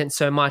content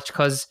so much,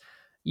 because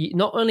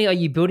not only are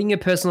you building your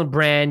personal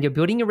brand, you're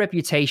building your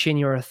reputation,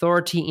 your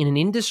authority in an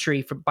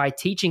industry by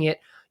teaching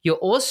it, you're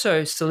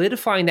also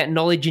solidifying that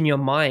knowledge in your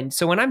mind.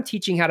 So when I'm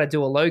teaching how to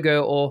do a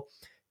logo or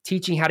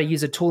teaching how to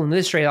use a tool in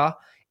Illustrator,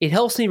 it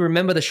helps me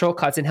remember the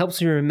shortcuts and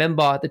helps me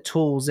remember the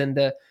tools and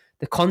the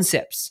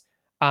concepts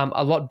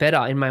a lot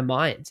better in my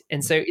mind.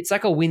 And so it's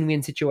like a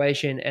win-win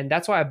situation. And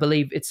that's why I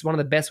believe it's one of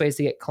the best ways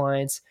to get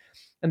clients.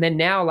 And then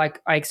now,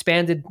 I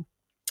expanded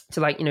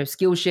to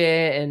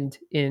Skillshare and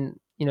in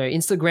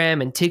Instagram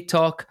and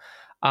TikTok.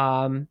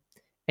 And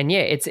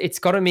yeah, it's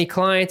gotten me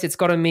clients, it's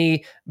gotten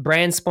me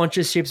brand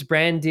sponsorships,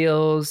 brand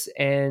deals,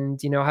 and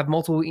I have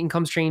multiple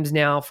income streams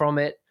now from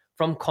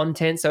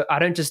content. So I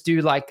don't just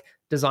do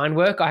design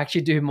work; I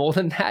actually do more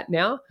than that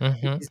now,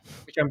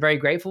 which I'm very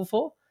grateful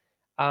for.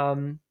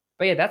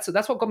 But yeah, that's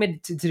what got me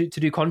to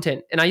do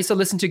content. And I used to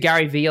listen to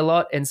Gary Vee a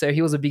lot, and so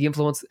he was a big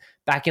influence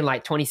back in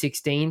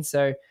 2016.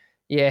 So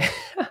yeah.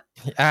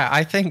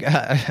 I think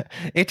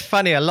it's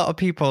funny. A lot of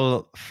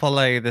people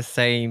follow the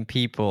same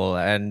people,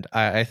 and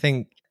I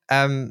think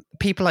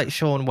people like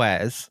Sean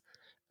Wes,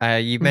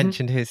 you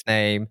mentioned his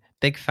name,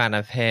 big fan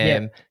of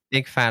him,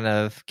 big fan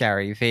of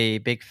Gary Vee,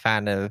 big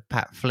fan of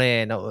Pat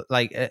Flynn. A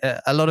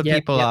lot of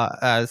people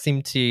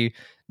seem to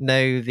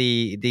know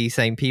the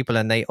same people,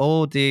 and they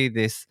all do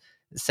this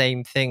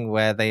same thing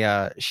where they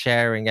are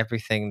sharing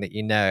everything that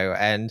you know.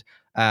 And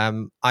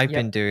I've Yep.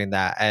 been doing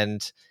that,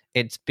 and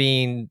it's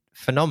been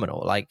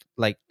phenomenal. Like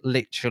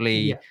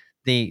literally,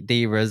 Yeah.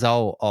 the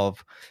result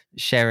of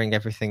sharing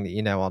everything that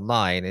you know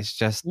online is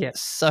just Yeah.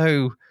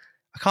 so,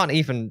 I can't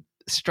even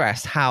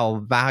stress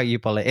how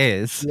valuable it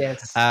is.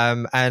 Yes.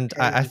 And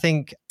I Crazy.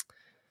 think,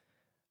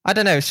 I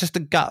don't know, it's just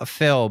a gut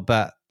feel,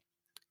 but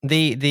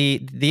the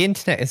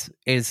internet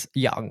is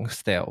young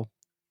still.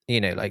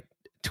 Like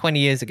 20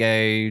 years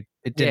ago,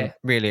 it Yeah. didn't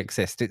really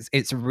exist.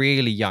 It's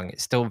really young.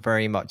 It's still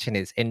very much in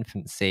its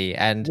infancy.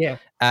 And Yeah.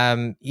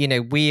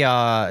 we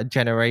are a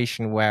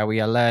generation where we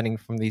are learning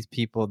from these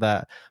people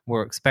that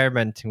were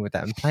experimenting with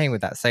that and playing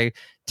with that. So True.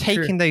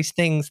 taking those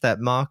things that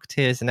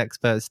marketers and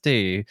experts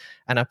do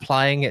and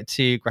applying it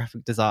to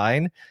graphic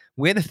design,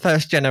 we're the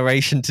first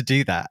generation to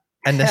do that.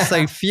 And there's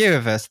so few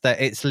of us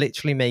that it's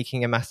literally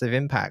making a massive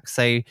impact.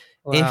 So if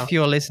Wow.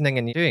 you're listening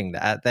and you're doing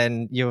that,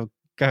 then you're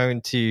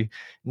going to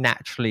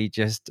naturally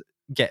just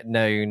get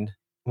known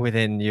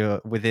within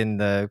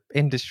the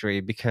industry,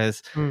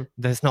 because Mm.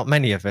 there's not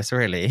many of us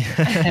really.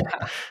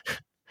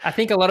 I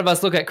think a lot of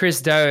us look at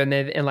Chris Doe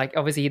and like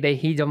obviously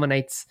him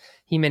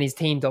and his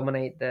team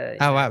dominate the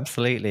Oh,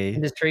 absolutely.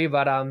 industry,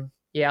 but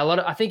yeah,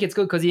 I think it's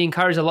good because he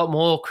encouraged a lot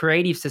more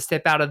creatives to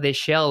step out of their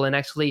shell and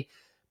actually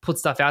put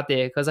stuff out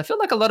there, because I feel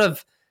like a lot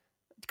of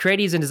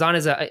creatives and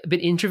designers are a bit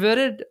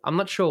introverted. I'm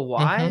not sure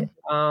why.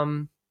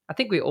 Hmm. I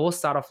think we all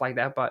start off like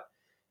that, but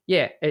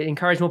yeah, it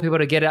encouraged more people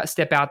to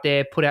step out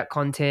there, put out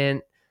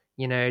content,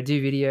 do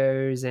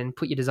videos and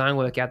put your design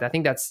work out there. I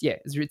think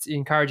it's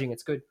encouraging.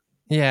 It's good.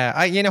 Yeah,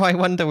 I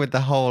wonder with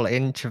the whole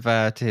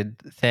introverted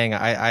thing.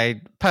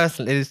 I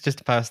personally, it's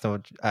just a personal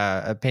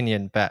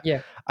opinion, but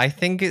Yeah. I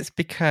think it's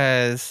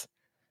because,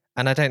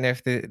 and I don't know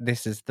if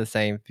this is the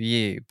same for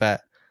you,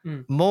 but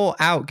Mm. more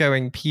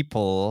outgoing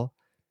people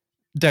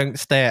don't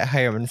stay at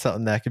home and sit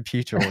on their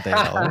computer all day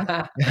long.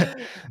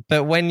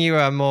 But when you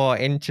are more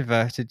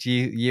introverted,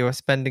 you are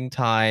spending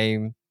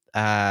time.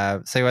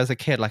 So as a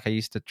kid, like, I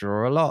used to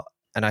draw a lot,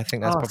 and I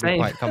think that's Oh, probably same.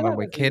 quite common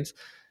with kids.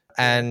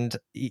 Yeah. And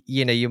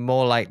you're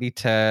more likely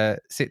to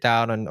sit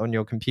down on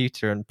your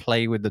computer and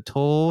play with the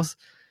tools.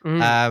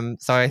 Mm.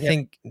 So I Yep.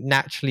 think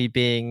naturally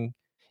being,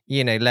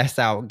 less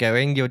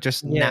outgoing, you're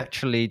just Yeah.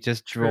 naturally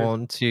just True.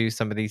 drawn to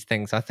some of these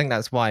things. I think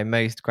that's why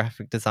most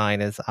graphic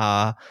designers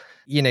are,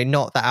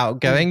 not that Mm.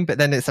 outgoing, but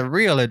then it's a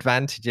real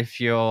advantage if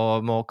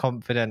you're more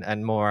confident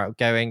and more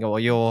outgoing, or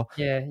you're,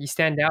 Yeah, you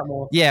stand out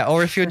more. yeah,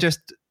 or if you're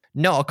just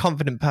not a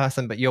confident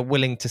person, but you're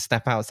willing to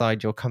step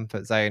outside your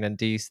comfort zone and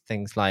do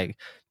things like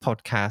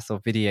podcasts or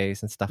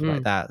videos and stuff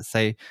like Mm. that.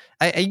 So,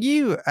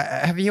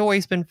 have you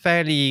always been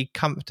fairly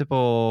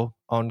comfortable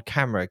on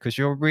camera? Because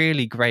you're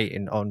really great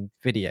on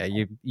video.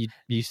 You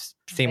seem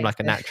Thanks. like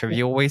a natural. Have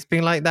you always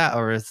been like that,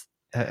 or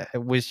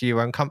was you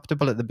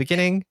uncomfortable at the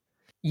beginning?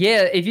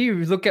 Yeah, if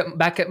you look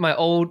back at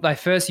my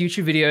first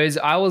YouTube videos,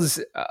 I was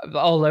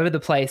all over the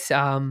place.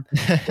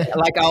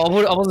 Like I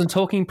wasn't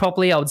talking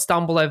properly. I would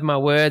stumble over my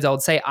words. I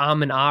would say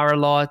and a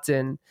lot,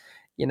 and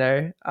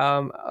I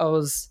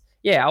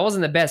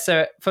wasn't the best.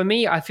 So for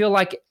me, I feel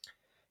like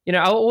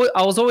I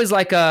was always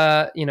like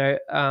a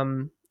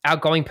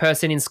outgoing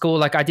person in school.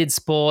 Like I did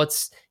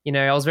sports.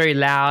 I was very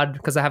loud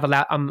because I have a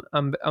loud. I'm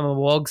a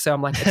wog, so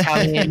I'm like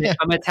Italian.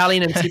 I'm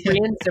Italian and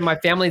Cyprian, so my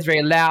family is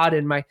very loud,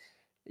 and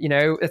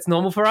it's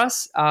normal for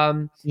us. So I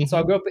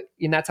Hmm. grew up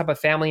in that type of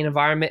family and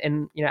environment,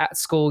 and at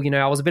school,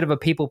 I was a bit of a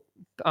people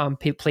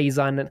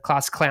pleaser and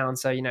class clown.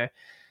 So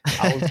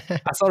I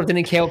sort of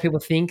didn't care what people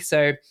think.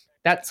 So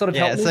that sort of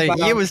Yeah, helped so me. But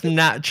you was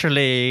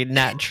naturally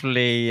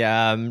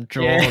yeah,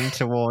 drawn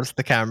towards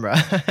the camera.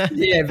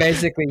 yeah,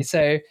 basically.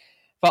 So,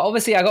 but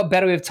obviously, I got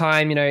better with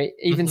time.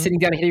 Even Hmm. sitting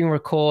down and hitting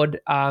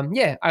record.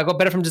 Yeah, I got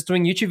better from just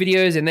doing YouTube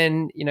videos and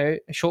then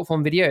short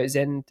form videos.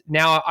 And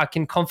now I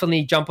can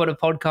confidently jump on a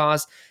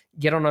podcast,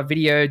 get on a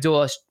video, do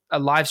a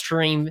live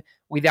stream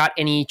without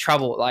any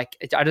trouble. Like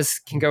I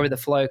just can go with the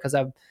flow because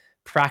I've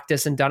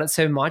practiced and done it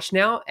so much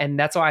now, and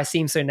that's why I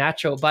seem so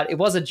natural. But it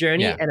was a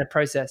journey Yeah. and a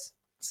process.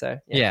 So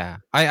yeah, Yeah,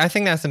 I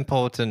think that's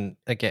important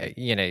again,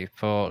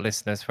 for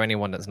listeners, for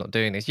anyone that's not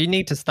doing this. You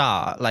need to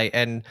start, like,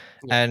 and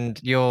yeah, and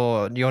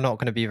you're not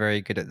going to be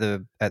very good at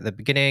the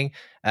beginning.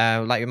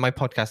 Like in my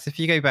podcast, if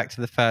you go back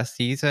to the first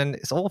season,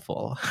 it's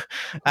awful.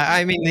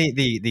 I mean,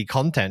 the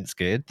content's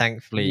good,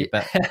 thankfully,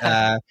 but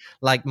yeah.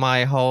 like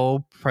my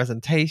whole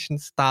presentation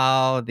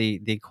style, the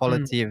Mm,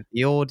 quality of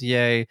the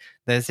audio,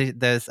 there's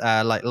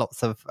like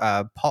lots of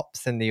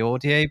pops in the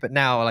audio, but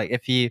now, like,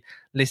 if you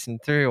listen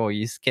through or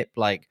you skip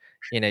like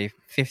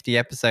 50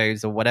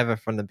 episodes or whatever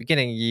from the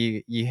beginning,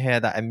 you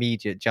hear that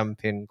immediate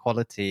jump in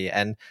quality,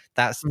 and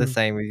that's the mm.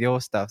 same with your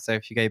stuff. So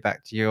if you go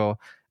back to your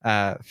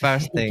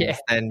first Yeah, things,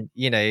 then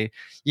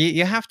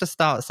you have to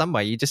start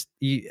somewhere. that's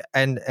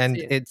And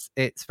it.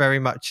 it's very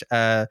much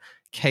a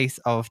case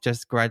of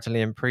just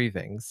gradually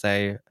improving.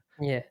 So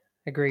Yeah, I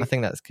agreed.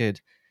 think that's good.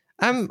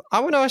 I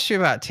want to ask you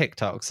about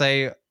TikTok.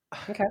 So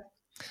Okay.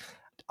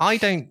 I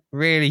don't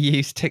really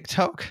use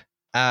TikTok.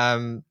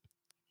 um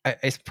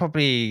it's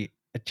probably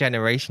a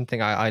generation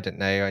thing. I don't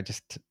know. I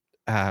just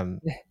um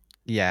Yeah.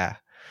 yeah.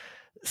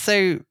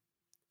 So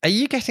Are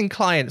you getting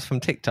clients from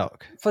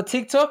TikTok? For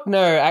TikTok,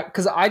 no,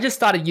 because I just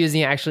started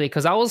using it actually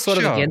because I was sort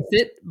of Sure. against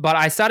it, but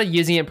I started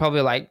using it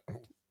probably like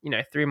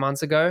 3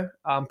 months ago,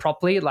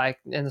 properly. Like,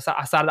 and so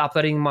I started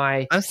uploading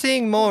my I'm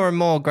seeing more and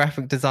more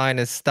graphic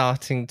designers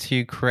starting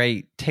to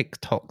create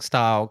TikTok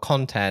style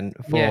content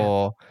yeah.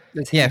 for,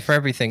 There's yeah, for heaps.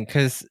 everything.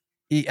 Because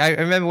I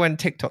remember when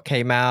TikTok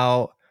came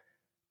out,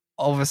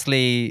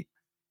 obviously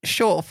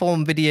short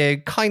form video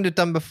kind of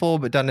done before,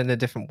 but done in a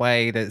different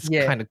way. That's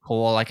Yeah, kind of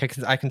cool. Like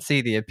I can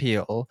see the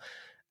appeal.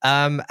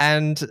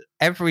 And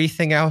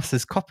everything else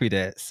has copied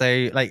it.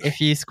 So like if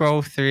you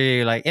scroll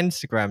through like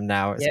Instagram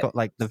now, it's yep, got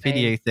like the same.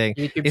 video thing.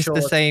 YouTube It's the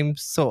Shorts. same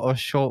sort of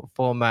short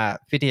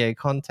format video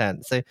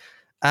content.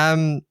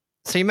 Um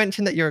so you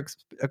mentioned that you're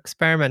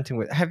experimenting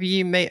with. Have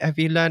you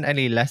learned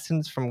any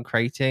lessons from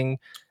creating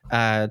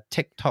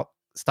TikTok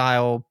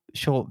style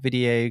short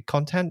video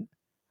content?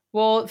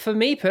 Well, for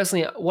me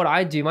personally, what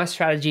I do, my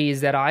strategy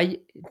is that I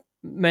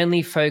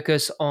mainly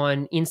focus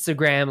on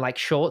Instagram, like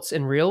shorts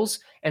and reels.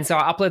 And so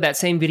I upload that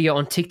same video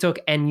on TikTok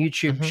and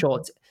YouTube Hmm.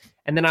 shorts.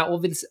 And then I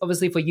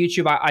obviously for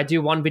YouTube, I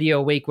do one video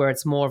a week where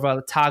it's more of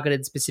a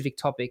targeted specific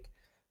topic.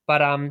 But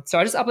so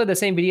I just upload the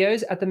same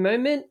videos at the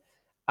moment.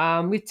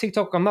 With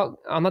TikTok, I'm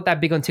not that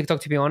big on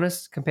TikTok to be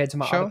honest, compared to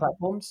my other Sure.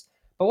 platforms.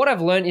 But what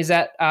I've learned is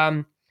that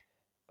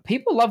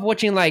people love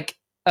watching like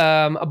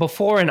a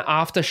before and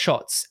after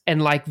shots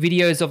and like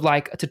videos of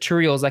like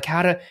tutorials, like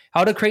how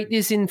to create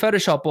this in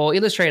Photoshop or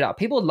Illustrator.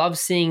 People love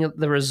seeing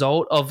the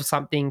result of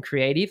something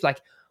creative, like,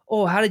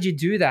 oh, how did you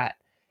do that?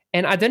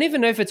 And I don't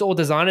even know if it's all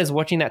designers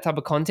watching that type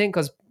of content,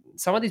 because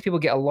some of these people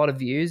get a lot of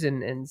views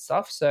and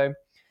stuff. So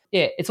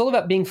yeah, it's all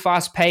about being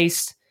fast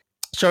paced,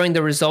 showing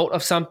the result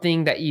of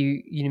something that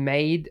you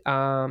made,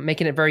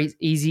 making it very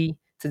easy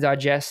to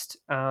digest.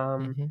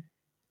 Hmm.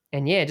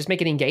 And yeah, just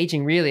make it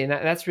engaging, really, and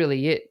that's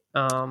really it.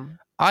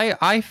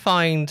 I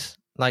find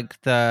like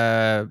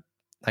the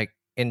like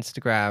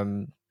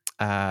Instagram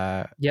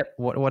Yep,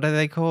 what are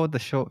they called? The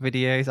short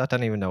videos? I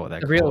don't even know what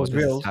they're the reels, called. This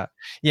is reels. how,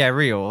 yeah,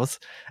 reels.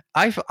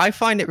 I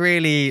find it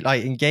really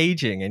like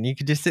engaging, and you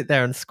can just sit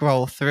there and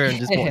scroll through and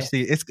just Yeah, watch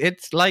the.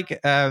 It's like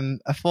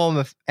a form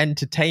of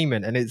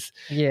entertainment, and it's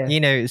yeah,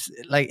 it's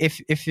like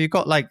if you've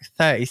got like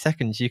 30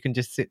 seconds, you can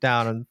just sit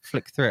down and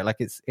flick through it. Like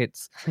it's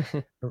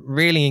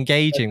really that's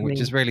engaging,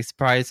 which is me. really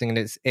surprising.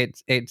 And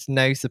it's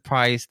no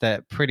surprise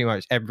that pretty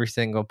much every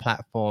single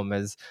platform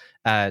has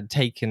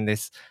taken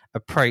this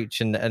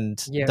approach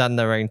and Yeah, done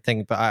their own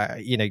thing. But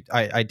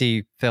I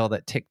do feel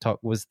that TikTok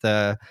was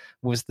the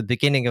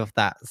beginning of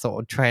that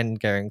sort of trend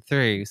going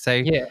through. So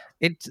yeah,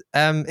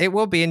 it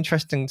will be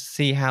interesting to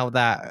see how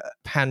that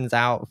pans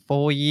out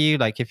for you.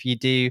 Like if you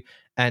do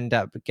end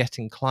up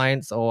getting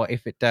clients, or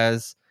if it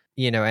does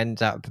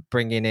end up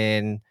bringing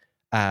in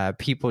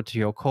people to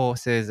your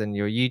courses and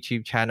your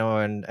YouTube channel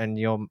and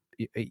your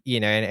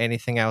and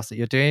anything else that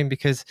you're doing,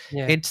 because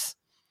yeah, it's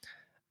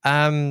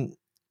um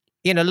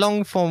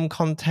long form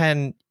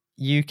content.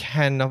 You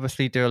can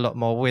obviously do a lot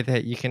more with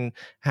it. You can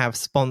have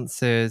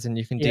sponsors, and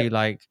you can yep, do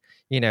like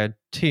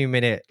 2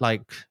 minute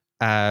like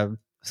uh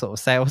sort of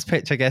sales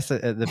pitch, I guess,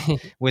 at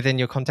the within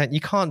your content. You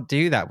can't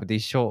do that with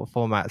these short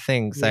format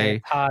things. yeah. So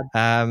It's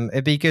hard.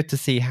 it'd be good to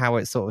see how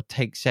it sort of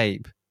takes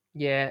shape.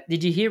 Yeah.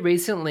 Did you hear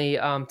recently?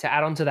 To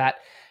add on to that,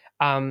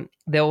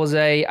 there was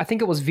I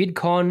think it was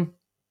VidCon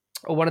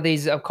or one of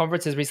these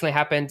conferences recently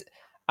happened.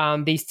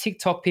 These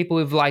TikTok people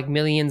with like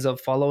millions of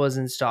followers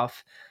and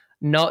stuff,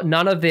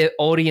 none of their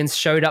audience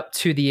showed up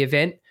to the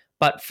event,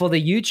 but for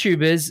the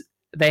YouTubers,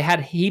 they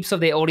had heaps of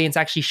their audience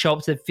actually show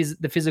up to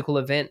the physical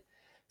event.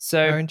 So,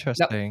 Oh, that,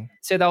 interesting.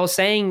 so they were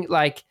saying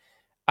like,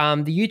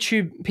 the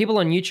YouTube people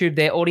on YouTube,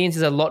 their audience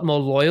is a lot more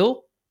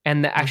loyal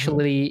and they Hmm.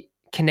 actually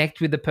connect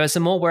with the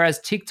person more. Whereas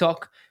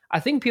TikTok, I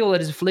think people are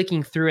just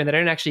flicking through and they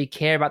don't actually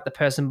care about the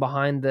person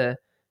behind the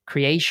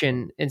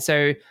creation, and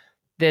so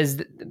there's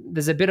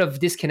a bit of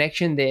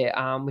disconnection there,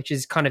 which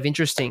is kind of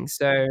interesting.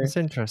 So That's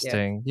yeah,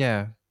 interesting.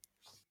 Yeah.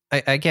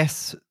 I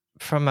guess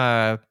from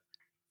a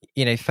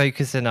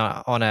focusing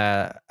on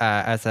a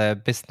as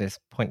a business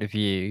point of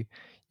view,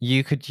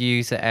 you could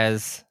use it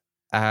as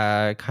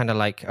kind of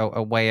like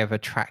a way of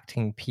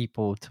attracting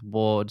people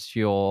towards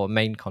your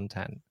main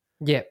content,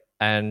 yeah,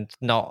 and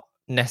not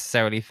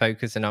necessarily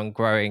focusing on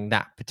growing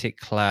that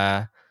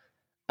particular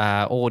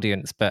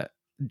audience, but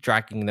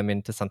dragging them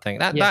into something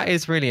that yeah, that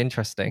is really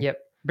interesting. yep.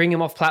 Bring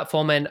them off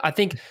platform, and I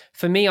think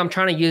for me, I'm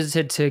trying to use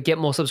it to get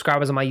more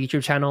subscribers on my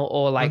YouTube channel,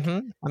 or like,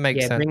 That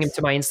makes yeah, bring them to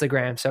sense. my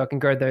Instagram so I can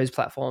grow those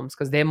platforms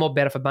because they're more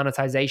better for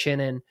monetization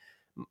and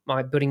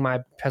my building my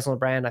personal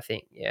brand. I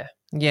think, yeah,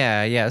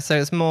 Yeah, yeah. So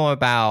it's more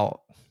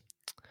about.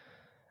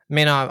 I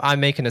mean, I'm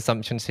making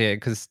assumptions here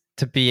because,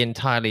 to be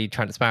entirely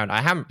transparent,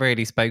 I haven't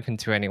really spoken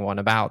to anyone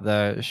about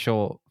the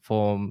short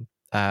form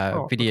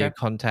oh, video okay,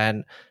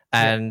 content,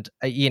 yeah,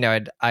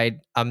 and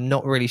I'm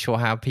not really sure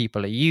how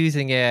people are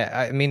using it.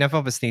 I mean, I've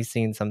obviously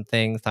seen some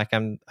things like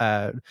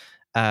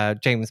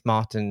James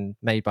Martin,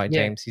 made by yeah,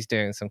 James. He's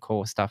doing some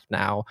cool stuff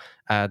now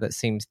that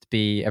seems to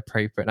be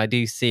appropriate, and I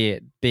do see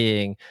it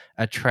being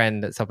a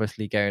trend that's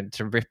obviously going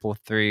to ripple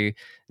through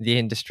the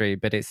industry.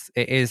 But it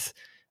is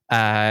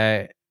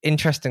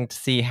interesting to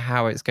see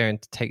how it's going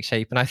to take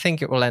shape. And I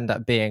think it will end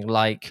up being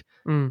like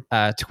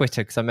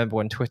Twitter, because I remember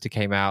when Twitter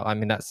came out, I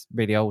mean, that's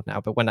really old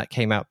now, but when that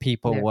came out,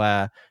 people Yeah.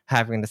 were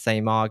having the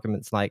same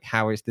arguments like,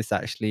 how is this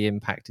actually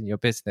impacting your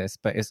business?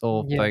 But it's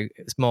all Yeah.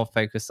 it's more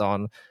focused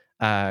on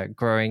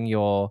growing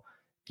your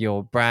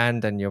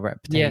brand and your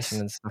reputation Yes.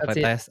 and stuff That's like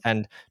it. this,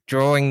 and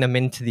drawing them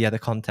into the other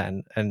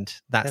content. And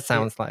that That's it.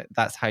 sounds like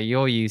that's how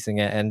you're using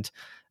it, and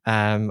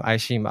I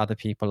assume other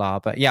people are.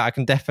 But yeah, I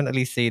can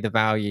definitely see the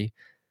value.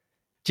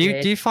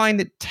 Yeah. Do you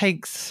find it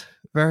takes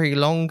very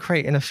long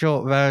creating a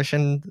short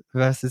version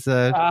versus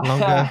a Uh,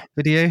 longer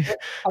video?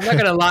 I'm not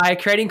gonna lie,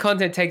 creating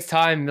content takes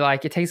time.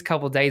 Like it takes a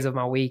couple of days of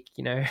my week,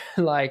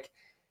 like,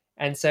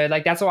 and so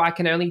like that's why I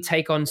can only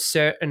take on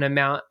certain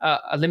amount,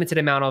 a limited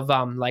amount of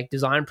like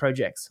design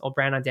projects or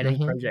brand identity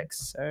Hmm.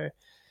 projects. So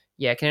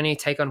yeah, I can only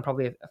take on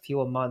probably a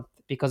few a month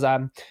because I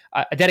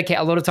dedicate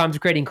a lot of time to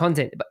creating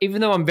content. But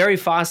even though I'm very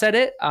fast at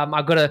it,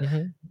 I've got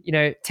Hmm.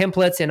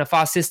 templates and a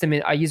fast system.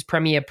 I use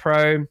Premiere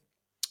Pro,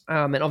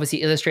 and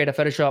obviously Illustrator,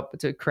 Photoshop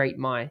to create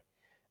my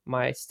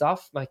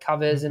stuff, my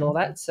covers and all Hmm.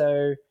 that.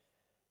 So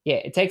yeah,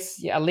 it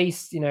takes at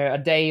least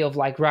a day of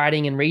like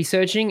writing and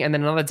researching, and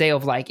then another day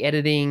of like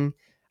editing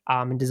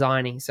and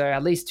designing. So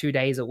at least 2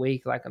 days a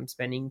week, like I'm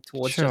spending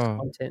towards just Sure,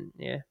 content.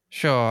 Yeah.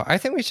 sure. I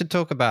think we should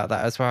talk about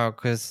that as well,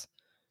 because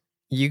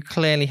you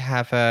clearly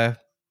have a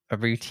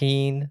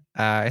routine.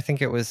 I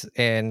think it was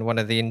in one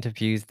of the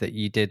interviews that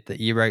you did that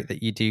you wrote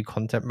that you do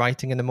content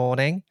writing in the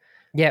morning.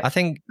 Yep.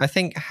 I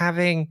think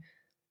having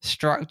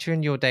structure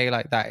in your day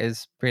like that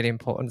is really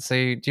important. So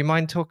do you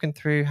mind talking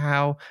through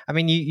how, I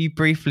mean, you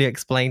briefly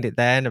explained it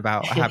then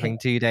about having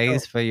two Sure.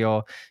 days for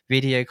your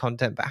video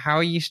content, but how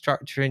are you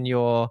structuring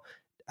your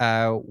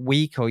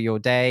week or your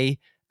day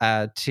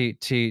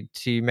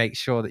to make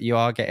sure that you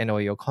are getting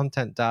all your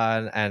content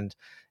done and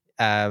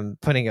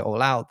putting it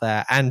all out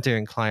there and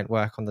doing client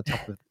work on the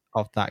top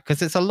of that?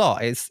 Because it's a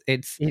lot. It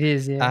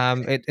is. Yeah.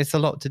 It's a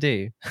lot to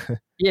do.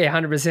 Yeah,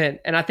 100%.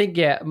 And I think,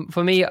 yeah,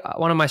 for me,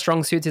 one of my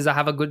strong suits is I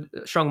have a good,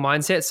 strong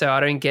mindset. So I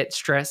don't get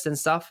stressed and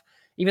stuff.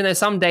 Even though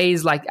some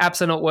days like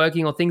apps are not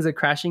working or things are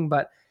crashing.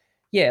 But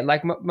yeah,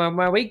 like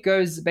my week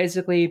goes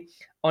basically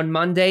on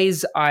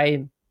Mondays,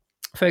 I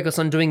focus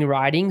on doing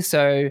writing.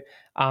 So,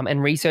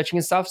 and researching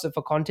and stuff. So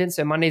for content.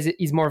 So Mondays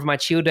is more of my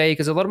chill day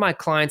because a lot of my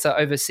clients are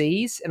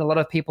overseas and a lot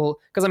of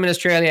people, because I'm in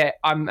Australia,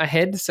 I'm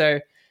ahead.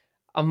 So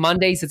on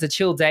Mondays, it's a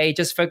chill day.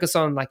 Just focus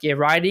on like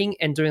writing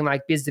and doing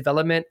like biz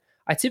development.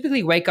 I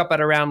typically wake up at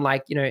around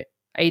like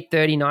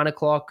 8:30, 9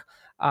 o'clock.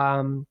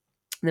 Then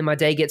my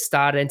day gets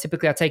started, and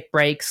typically I take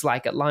breaks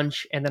like at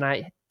lunch, and then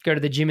I go to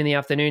the gym in the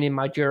afternoon in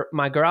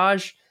my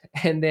garage,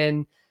 and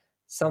then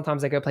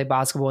sometimes I go play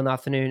basketball in the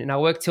afternoon, and I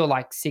work till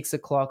like 6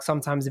 o'clock,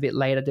 sometimes a bit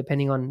later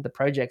depending on the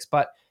projects.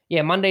 But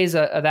yeah, Mondays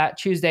are that.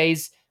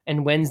 Tuesdays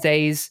and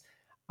Wednesdays,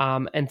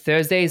 and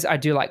Thursdays I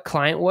do like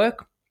client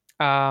work.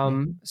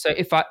 Hmm. So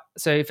if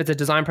it's a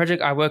design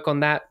project, I work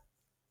on that.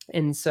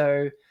 And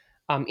so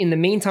in the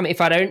meantime, if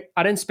I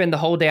don't spend the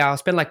whole day, I'll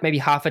spend like maybe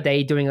half a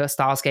day doing a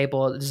styrescape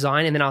or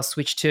design, and then I'll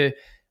switch to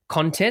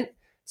content.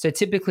 So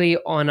typically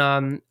on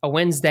a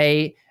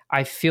Wednesday,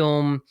 I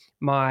film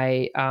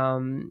my a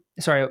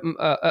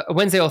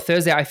Wednesday or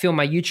Thursday, I film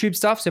my YouTube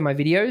stuff, so my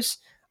videos.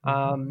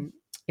 Hmm.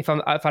 If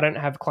I don't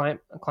have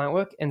client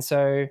work, and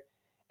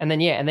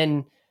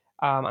then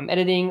I'm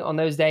editing on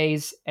those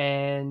days,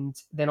 and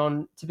then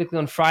on typically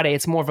on Friday,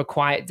 it's more of a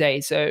quiet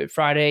day. So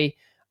Friday,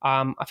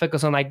 I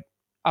focus on like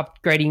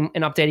upgrading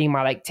and updating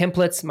my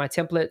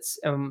templates,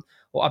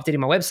 or updating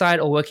my website,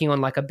 or working on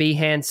like a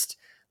Behance,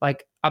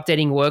 like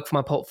updating work for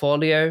my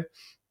portfolio.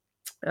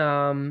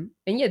 And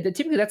yeah,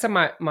 typically that's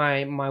how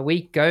my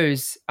week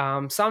goes.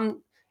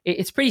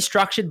 It's pretty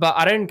structured, but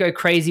I don't go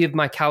crazy with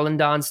my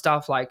calendar and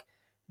stuff. Like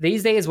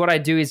these days, what I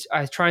do is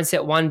I try and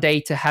set one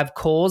day to have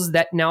calls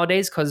that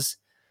nowadays, because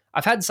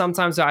I've had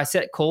sometimes where I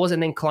set calls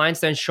and then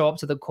clients don't show up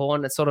to the call,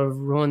 and it sort of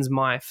ruins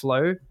my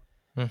flow.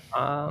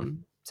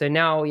 So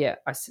now, yeah,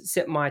 I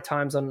set my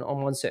times on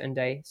one certain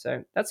day.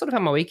 So that's sort of how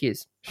my week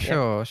is. Yeah.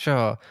 Sure,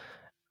 sure.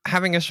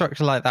 Having a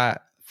structure like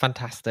that,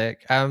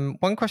 fantastic.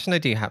 One question I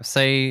do have.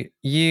 So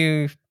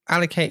you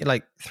allocate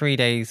like 3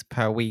 days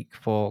per week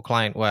for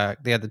client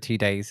work. The other 2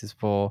 days is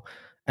for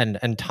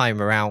and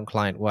time around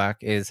client work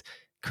is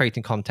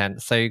creating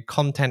content. So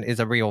content is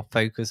a real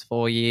focus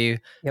for you,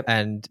 Yep.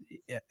 and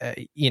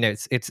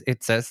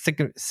it's a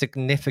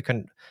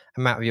significant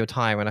amount of your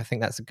time, and I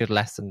think that's a good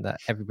lesson that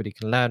everybody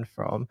can learn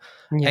from.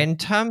 Yeah. In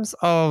terms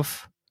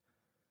of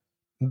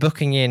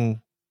booking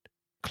in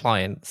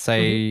client. So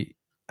Hmm.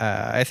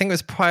 I think it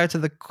was prior to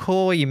the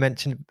call you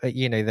mentioned, that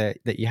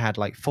you had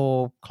like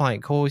 4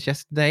 client calls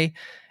yesterday.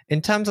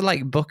 In terms of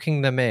like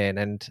booking them in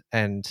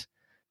and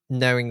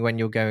knowing when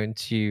you're going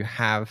to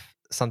have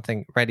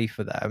something ready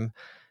for them,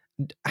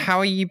 how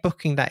are you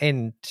booking that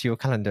into your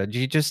calendar? Do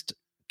you just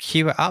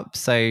queue it up?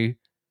 So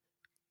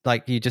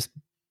like you just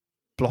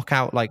block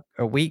out like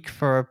a week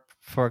for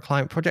a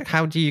client project?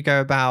 How do you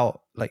go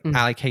about like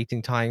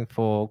allocating time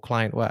for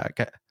client work?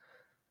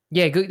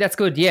 Yeah, good. That's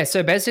good. Yeah.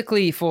 So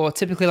basically, for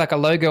typically like a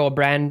logo or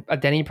brand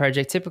identity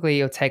project, typically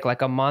it'll take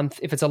like a month.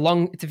 If it's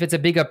a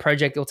bigger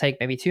project, it'll take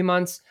maybe 2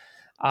 months.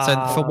 So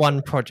for Uh,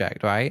 one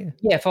project, right?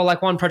 yeah, for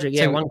like one project,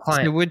 yeah, So one so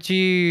client.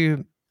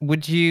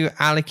 would you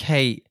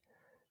allocate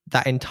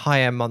that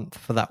entire month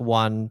for that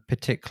one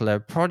particular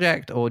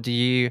project, or do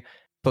you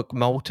book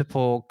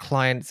multiple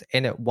clients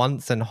in at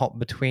once and hop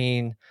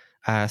between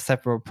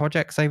several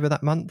projects over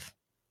that month?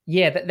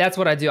 Yeah, that's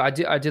what I do. I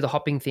do the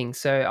hopping thing.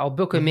 So I'll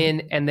book them Hmm.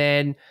 in, and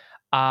then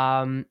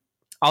um,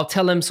 I'll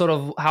tell them sort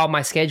of how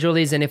my schedule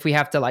is, and if we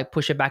have to like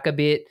push it back a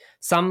bit.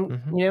 Hmm.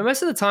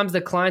 Most of the times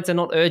the clients are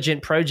not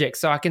urgent projects,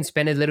 so I can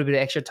spend a little bit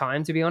of extra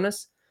time, to be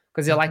honest,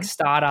 because they're like Hmm.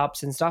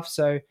 startups and stuff.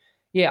 So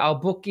yeah, I'll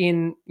book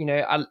in.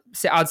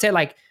 I'd say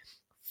like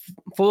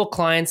four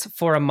clients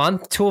for a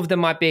month. Two of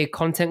them might be a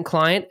content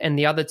client, and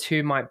the other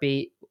two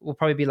will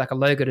probably be like a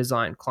logo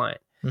design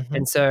client. Hmm.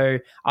 And so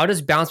I'll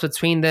just bounce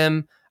between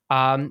them.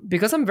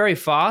 Because I'm very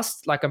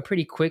fast, like I'm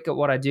pretty quick at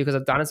what I do because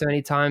I've done it so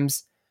many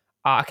times.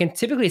 I can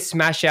typically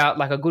smash out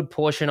like a good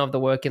portion of the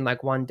work in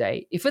like one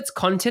day. If it's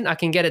content, I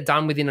can get it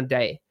done within a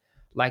day.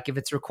 Like if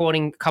it's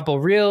recording a couple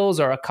reels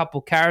or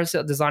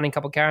designing a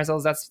couple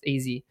carousels, that's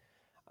easy.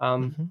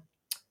 Um, Hmm.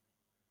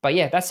 but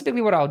yeah, that's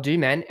typically what I'll do,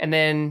 man.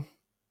 And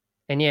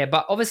yeah,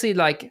 but obviously,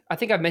 like I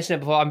think I've mentioned it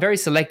before, I'm very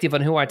selective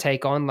on who I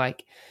take on.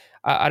 Like,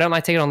 I don't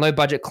like taking on low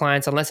budget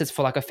clients unless it's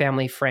for like a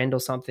family friend or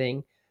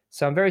something.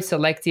 So I'm very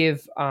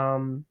selective.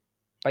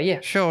 But yeah,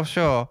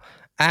 Sure.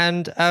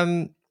 And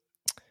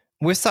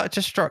with such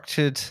a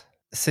structured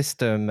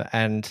system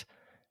and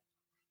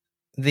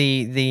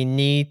the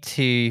need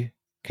to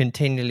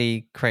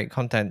continually create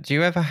content, do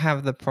you ever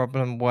have the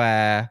problem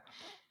where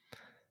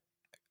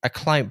a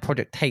client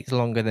project takes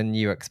longer than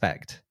you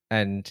expect,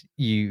 and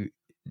you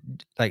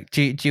like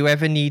do you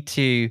ever need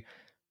to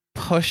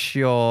push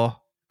your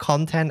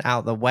content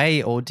out the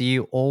way, or do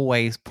you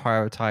always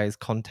prioritize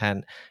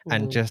content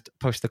and ooh, just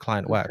push the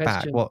client good work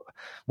back? question.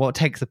 What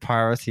takes the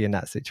priority in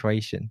that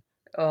situation?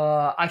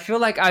 I feel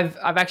like I've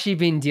actually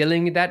been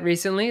dealing with that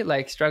recently,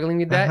 like struggling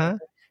with that Uh-huh.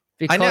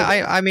 I know.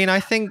 because I mean,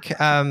 I think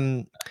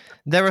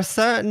there are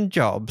certain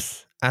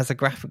jobs as a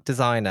graphic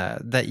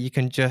designer that you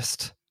can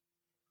just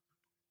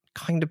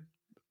kind of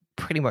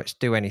pretty much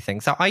do anything.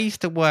 So I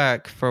used to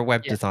work for a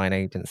web yeah, design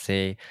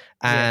agency,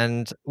 yeah,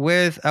 and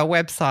with a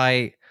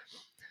website,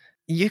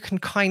 you can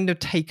kind of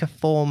take a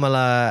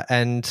formula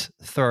and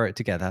throw it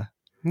together,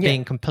 yeah,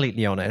 being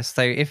completely honest.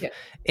 So yeah,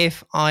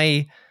 if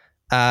I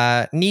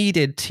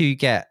needed to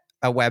get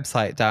a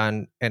website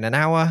done in an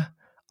hour,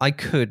 I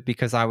could,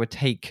 because I would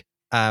take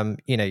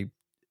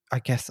I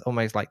guess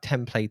almost like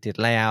templated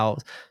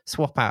layouts,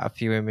 swap out a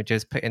few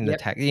images, put in the yep,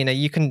 text.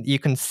 You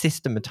can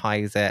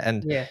systematize it,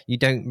 and yeah, you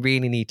don't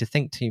really need to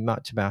think too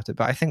much about it.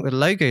 But I think with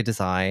logo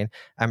design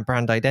and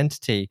brand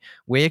identity,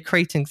 we're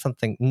creating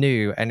something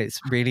new, and it's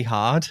really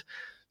hard true,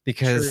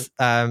 because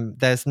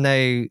there's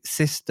no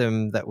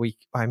system that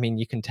I mean,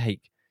 you can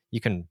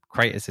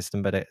create a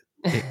system, but it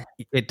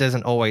it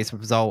doesn't always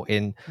result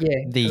in yeah,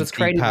 because it's the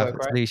creative work,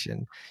 perfect right?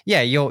 solution.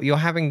 Yeah, you're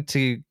having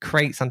to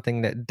create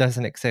something that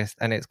doesn't exist,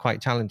 and it's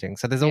quite challenging.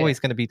 So there's Yeah, always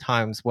going to be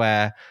times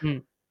where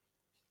mm.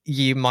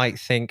 you might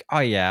think, oh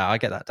yeah, I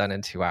get that done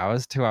in 2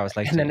 hours. 2 hours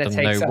And later, then you've it done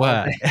takes no a whole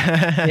work.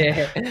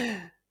 day.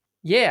 Yeah.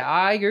 Yeah,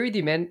 I agree with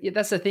you, man. Yeah,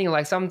 that's the thing.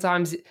 Like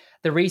sometimes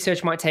the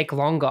research might take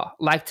longer.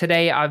 Like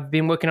today, I've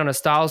been working on a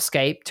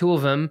stylescape, two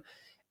of them,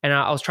 and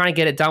I was trying to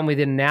get it done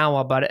within an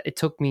hour, but it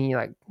took me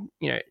like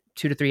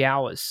 2 to 3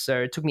 hours.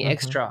 So it took me Hmm.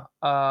 extra.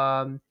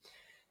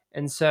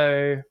 And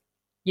so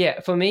yeah,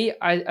 for me,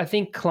 I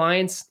think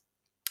clients.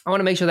 I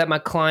want to make sure that my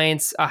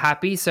clients are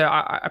happy. So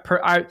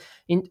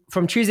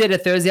from Tuesday to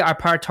Thursday, I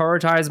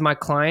prioritize my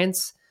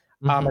clients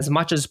Hmm. as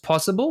much as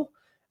possible.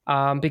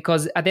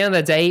 Because at the end of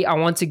the day, I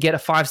want to get a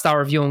 5-star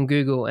review on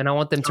Google, and I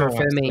want them to Oh,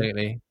 refer me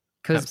absolutely,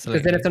 because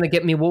then it's absolutely. going to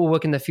get me what will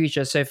work in the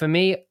future. So for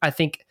me, I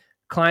think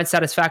client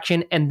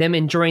satisfaction and them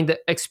enjoying the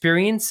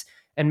experience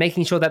and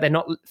making sure that they're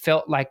not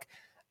felt like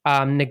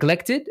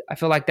neglected. I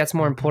feel like that's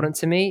more Hmm. important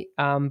to me.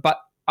 But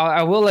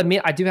I will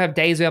admit, I do have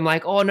days where I'm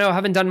like, oh no, I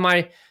haven't done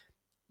my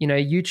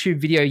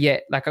YouTube video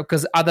yet, like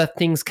because other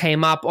things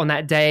came up on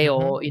that day, Hmm.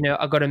 or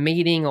I got a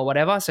meeting or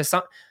whatever.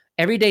 So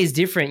every day is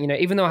different.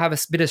 Even though I have a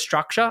bit of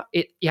structure,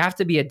 you have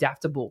to be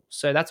adaptable.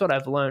 So that's what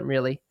I've learned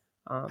really.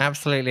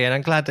 Absolutely. And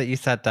I'm glad that you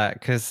said that,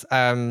 because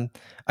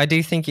I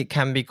do think it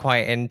can be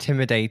quite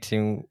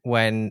intimidating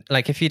when,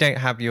 like, if you don't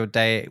have your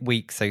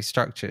week so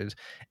structured,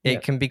 Yeah,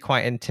 it can be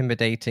quite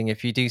intimidating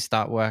if you do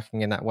start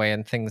working in that way,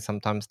 and things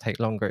sometimes take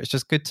longer. It's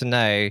just good to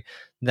know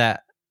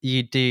that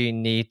you do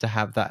need to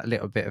have that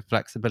little bit of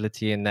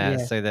flexibility in there,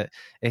 yeah, so that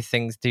if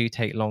things do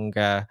take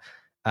longer,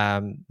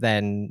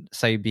 then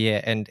so be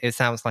it. And it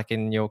sounds like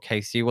in your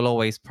case, you will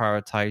always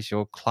prioritize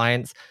your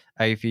clients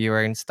over your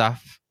own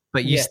stuff,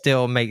 but you yeah,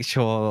 still make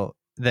sure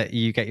that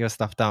you get your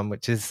stuff done,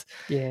 which is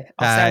yeah.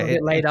 I'll stay up a bit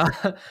it later.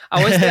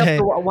 I won't stay up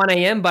to 1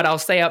 a.m., but I'll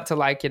stay up to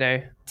like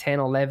 10,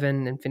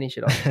 11 and finish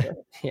it off. So,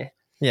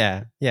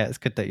 yeah, yeah, it's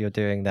good that you're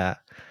doing that.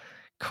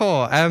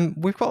 Cool.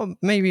 We've got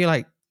maybe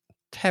like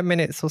 10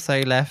 minutes or so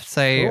left,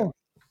 so sure.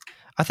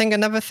 I think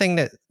another thing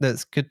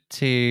that's good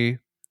to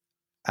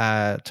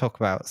talk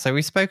about. So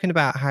we've spoken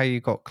about how you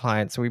got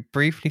clients. We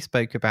briefly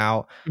spoke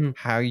about Mm,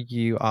 how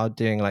you are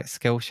doing like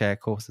Skillshare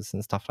courses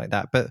and stuff like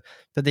that. But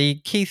the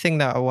key thing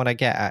that I want to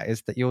get at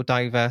is that you're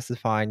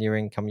diversifying your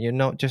income. You're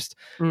not just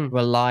mm,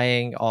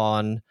 relying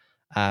on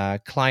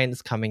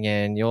clients coming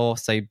in. You're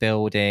also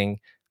building,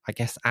 I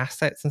guess,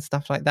 assets and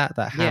stuff like that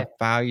that yeah, have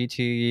value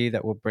to you,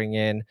 that will bring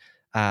in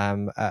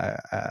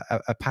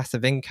a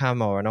passive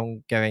income or an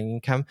ongoing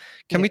income.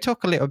 Can yeah, we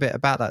talk a little bit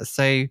about that?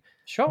 So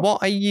sure.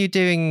 what are you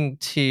doing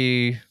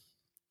to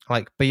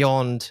like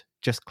beyond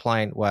just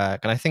client work?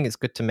 And I think it's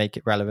good to make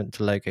it relevant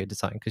to logo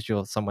design because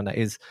you're someone that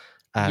is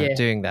Yeah.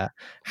 doing that.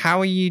 How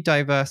are you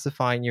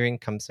diversifying your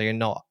income so you're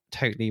not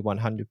totally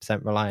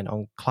 100% reliant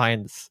on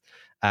clients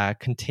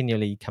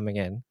continually coming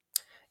in?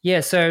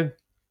 Yeah, so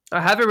I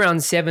have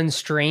around 7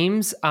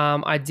 streams.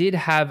 I did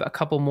have a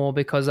couple more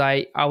because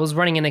I was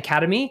running an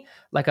academy,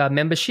 like a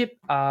membership,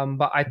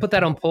 but I put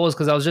that on pause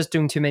because I was just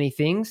doing too many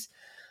things.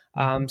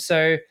 Mm-hmm.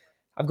 So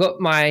I've got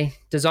my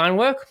design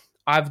work.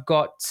 I've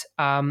got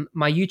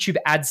my YouTube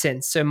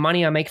AdSense, so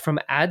money I make from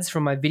ads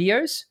from my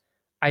videos.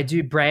 I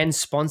do brand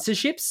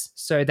sponsorships,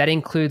 so that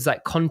includes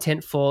like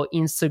content for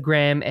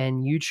Instagram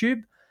and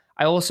YouTube.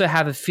 I also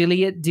have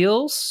affiliate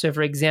deals. So,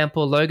 for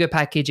example, Logo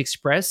Package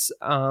Express,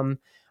 I'm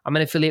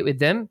an affiliate with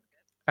them.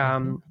 Mm-hmm.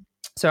 Um,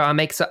 so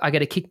I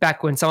get a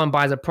kickback when someone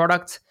buys a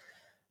product.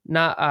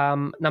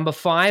 Number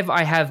five,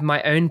 I have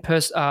my own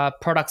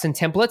products and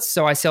templates.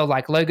 So I sell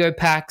like logo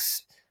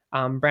packs,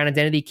 brand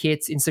identity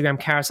kits, Instagram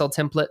carousel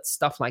templates,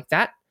 stuff like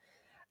that.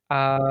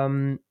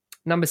 Um,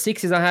 Number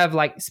six is I have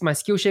like my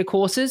Skillshare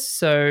courses.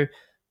 So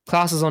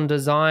classes on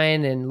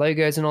design and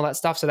logos and all that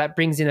stuff. So that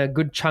brings in a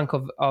good chunk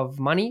of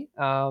money.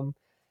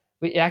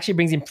 It actually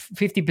brings in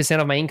 50%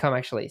 of my income,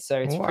 actually.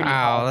 So it's pretty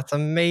Wow, hard. that's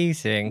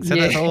amazing. So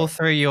Yeah. that's all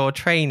through your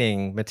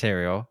training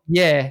material.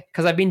 Yeah.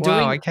 Because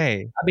Wow,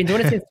 okay. I've been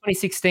doing it since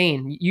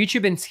 2016.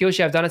 YouTube and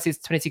Skillshare, I've done it since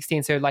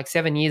 2016. So like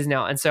 7 years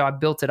now. And so I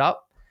built it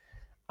up.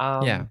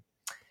 Yeah. Um,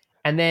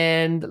 And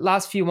then the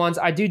last few ones,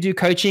 I do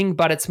coaching,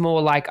 but it's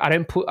more like I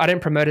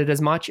don't promote it as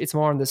much. It's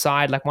more on the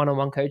side, like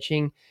one-on-one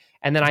coaching.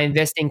 And then I Mhm,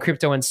 invest in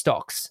crypto and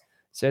stocks.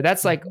 So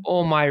that's like mhm.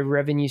 all my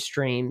revenue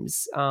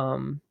streams.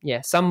 Yeah,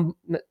 some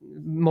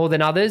more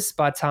than others,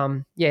 but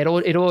yeah,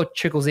 it all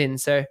trickles in.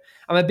 So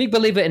I'm a big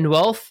believer in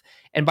wealth,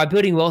 and by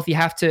building wealth, you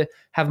have to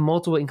have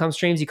multiple income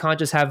streams. You can't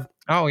just have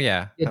Oh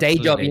yeah, your day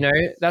job.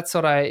 absolutely. That's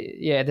what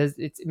yeah.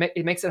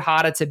 It makes it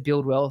harder to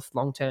build wealth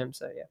long term.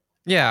 So yeah.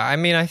 Yeah, I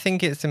mean, I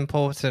think it's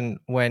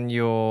important when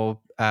you're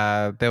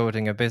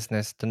building a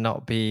business to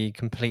not be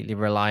completely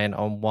reliant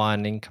on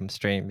one income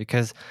stream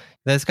because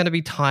there's going to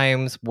be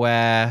times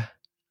where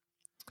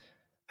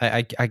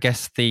I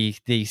guess the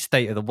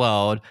state of the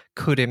world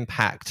could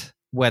impact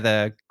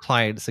whether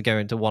clients are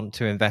going to want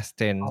to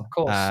invest Of in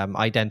course.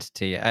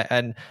 identity.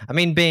 And I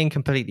mean, being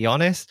completely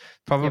honest, Yep.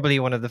 probably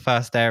one of the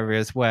first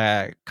areas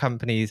where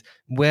companies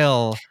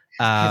will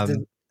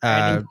The uh,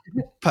 branding.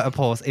 put a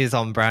pause is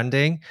on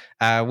branding,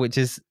 which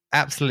is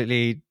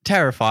absolutely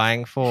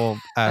terrifying for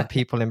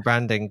people in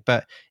branding.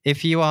 But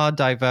if you are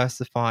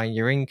diversifying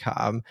your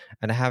income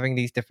and having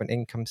these different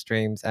income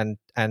streams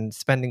and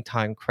spending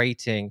time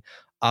creating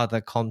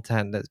other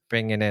content that's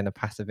bringing in a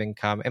passive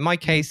income. In my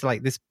Mhm. case,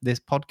 like this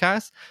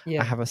podcast, I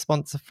Yeah. have a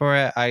sponsor for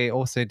it. I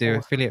also do Awesome.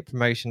 affiliate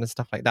promotion and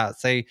stuff like that.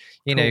 So, you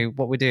Cool. know,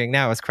 what we're doing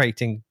now is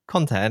creating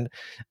content.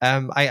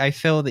 I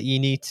feel that you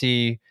need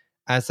to,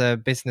 as a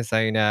business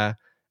owner,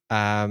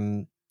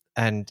 um,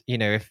 and you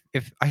know,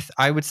 if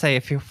I would say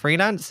if you're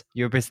freelance,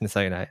 you're a business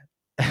owner.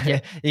 Yeah.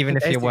 Even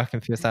if you're Basic. working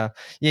for yourself,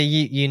 yeah,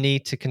 you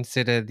need to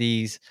consider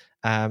these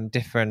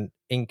different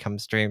income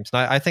streams.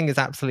 And I think it's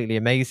absolutely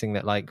amazing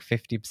that like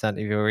 50%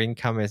 of your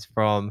income is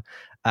from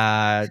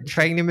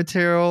training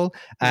material.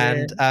 Yeah.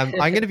 And I'm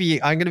gonna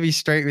be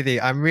straight with you.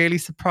 I'm really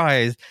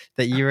surprised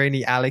that you're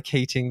only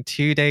allocating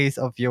 2 days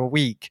of your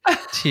week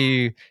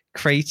to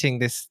creating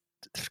this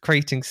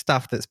creating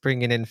stuff that's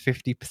bringing in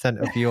 50%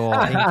 of your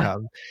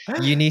income.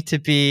 You need to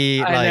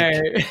be I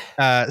know.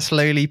 like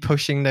slowly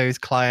pushing those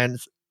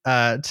clients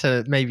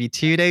to maybe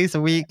 2 days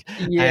a week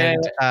Yeah.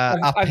 and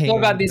I've thought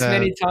about upping this the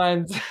many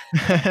times.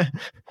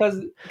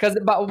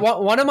 But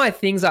one of my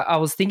things I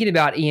was thinking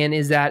about, Ian,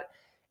 is that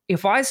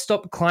if I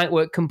stop client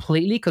work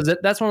completely, because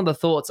that's one of the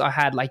thoughts I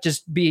had, like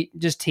just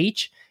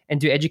teach and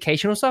do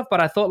educational stuff. But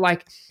I thought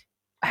like,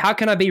 how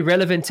can I be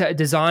relevant to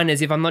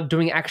designers if I'm not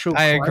doing actual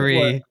I client work?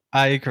 agree.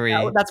 I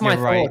agree. That's my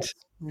You're right. thoughts.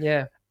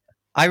 Yeah.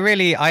 I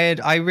really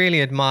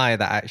admire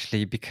that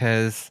actually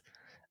because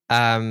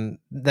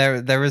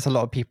there is a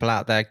lot of people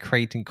out there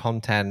creating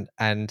content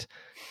and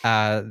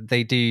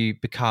they do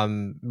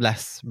become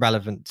less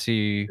relevant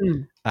to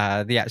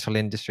Mm. the actual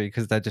industry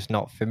because they're just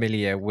not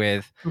familiar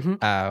with Hmm.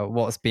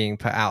 what's being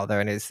put out there,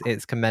 and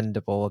it's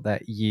commendable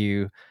that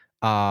you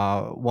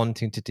are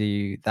wanting to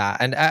do that.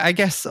 And I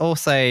guess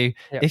also Yeah.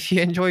 if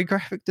you enjoy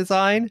graphic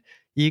design,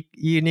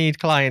 you need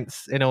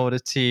clients in order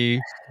to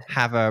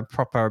have a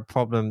proper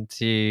problem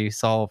to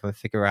solve and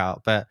figure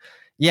out. But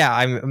yeah,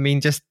 I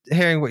mean, just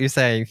hearing what you're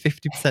saying,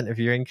 50% of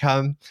your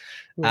income.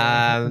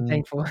 Yeah, I'm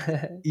thankful.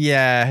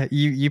 Yeah,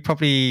 you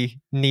probably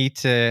need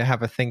to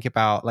have a think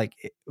about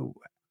like,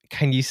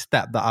 can you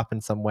step that up in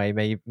some way?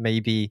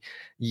 Maybe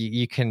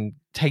you can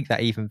take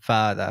that even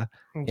further.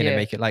 Yeah,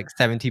 Make it like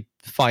 75%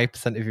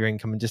 of your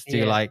income and just do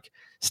yeah. like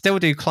still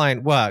do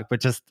client work,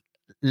 but just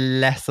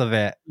less of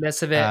it.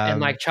 Less of it, and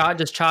like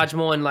charge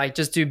more, and like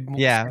just do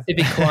Yeah.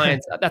 specific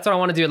clients. That's what I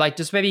want to do. Like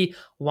just maybe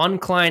one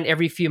client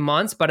every few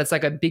months, but it's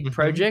like a big hmm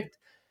project,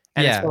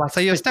 and it's for Yeah. like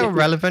So you're still specific,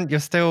 relevant. You're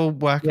still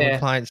working with yeah,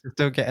 clients. You're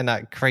still getting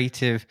that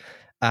creative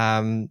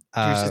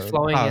juices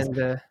flowing, buzz.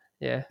 and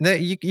yeah. No,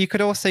 you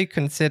could also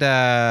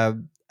consider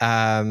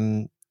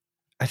I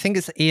think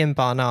it's Ian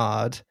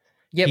Barnard.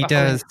 Yep, He I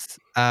follow him. does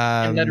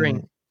And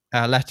lettering.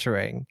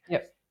 lettering.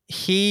 Yep.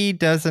 He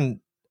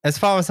doesn't, as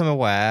far as I'm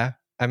aware,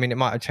 I mean, it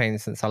might have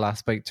changed since I last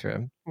spoke to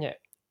him. Yeah.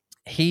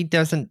 He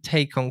doesn't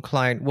take on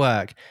client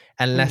work Mm.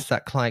 unless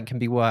that client can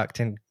be worked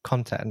in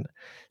content.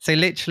 So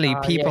literally Yeah,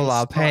 people he's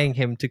are smart. paying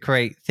him to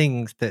create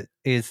things that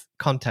is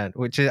content,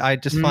 which I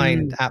just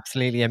find Mm.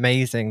 absolutely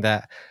amazing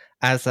that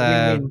as A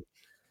a win-win.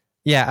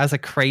 yeah, as a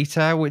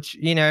creator, which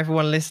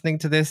everyone listening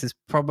to this is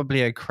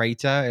probably a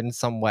creator in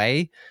some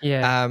way.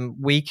 Yeah.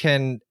 We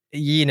can,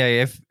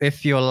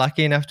 if you're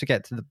lucky enough to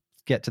get to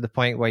the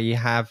point where you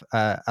have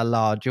a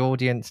large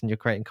audience and you're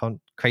creating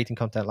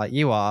content like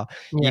you are,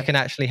 you Yeah. can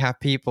actually have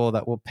people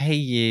that will pay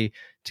you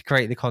to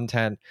create the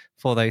content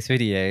for those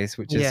videos,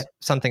 which Yeah. is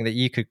something that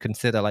you could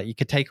consider. Like you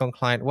could take on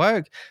client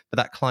work, but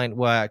that client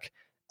work,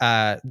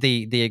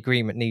 the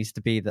agreement needs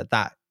to be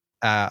that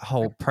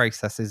whole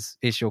process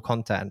is your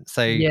content.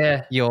 So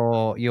Yeah.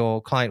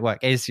 your client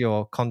work is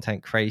your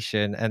content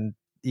creation, and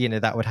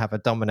that would have a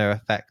domino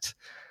effect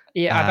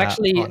Yeah, I've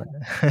actually on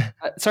it.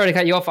 sorry to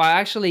cut you off. I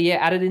actually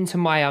added into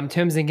my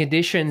terms and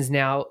conditions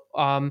now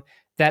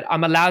that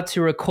I'm allowed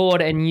to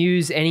record and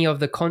use any of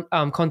the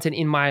content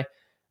in my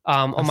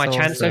on That's my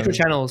social awesome.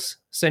 channels.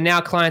 So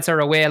now clients are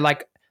aware,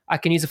 like I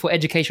can use it for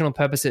educational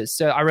purposes.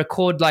 So I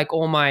record like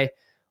all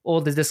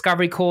the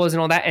discovery calls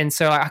and all that, and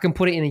so I can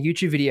put it in a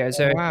YouTube video. Oh,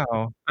 So wow,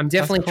 I'm that's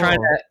definitely trying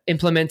cool. to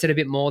implement it a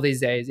bit more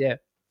these days. Yeah.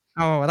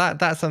 Oh,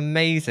 that's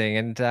amazing.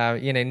 And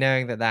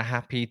knowing that they're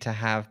happy to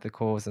have the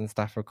calls and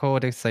stuff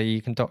recorded so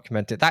you can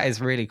document it, that is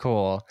really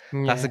cool.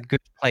 That's a Yeah. good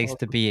place to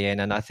Awesome. be in.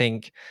 And I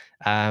think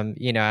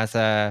as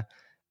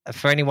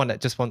for anyone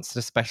that just wants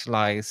to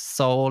specialize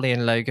solely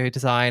in logo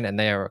design and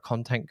they are a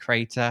content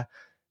creator,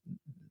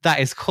 that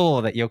is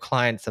cool that your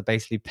clients are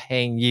basically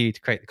paying you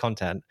to create the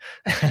content,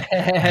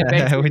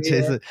 Basically, which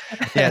is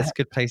it's a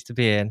good place to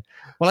be in.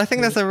 Well, I think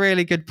yeah. that's a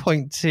really good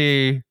point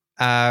to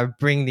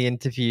bring the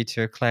interview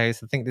to a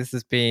close. I think this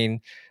has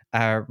been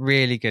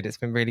really good. It's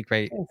been really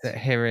great Thanks.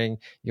 hearing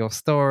your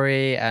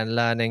story and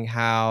learning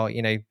how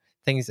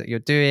things that you're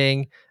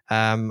doing.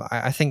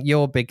 I think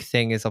your big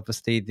thing is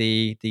obviously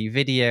the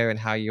video and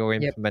how you're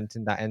Yep.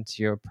 implementing that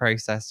into your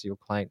process, your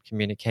client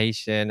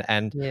communication,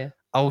 and Yeah.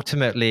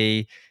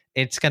 ultimately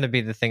it's going to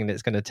be the thing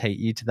that's going to take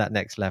you to that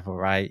next level,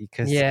 right?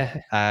 Because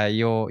Yeah.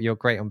 you're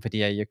great on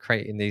video. You're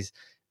creating these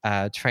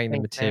training Thanks,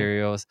 man.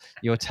 materials.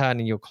 You're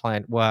turning your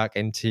client work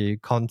into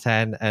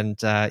content, and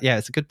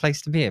it's a good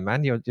place to be in,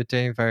 man. You're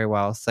doing very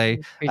well. So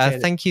Appreciate it.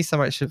 thank you so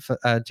much,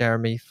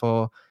 Jeremy,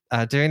 for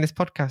doing this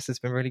podcast. It's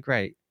been really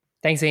great.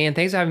 Thanks, Ian.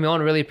 Thanks for having me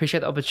on. Really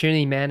appreciate the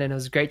opportunity, man. And it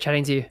was great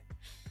chatting to you.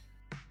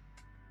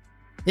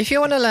 If you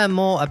want to learn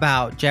more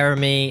about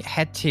Jeremy,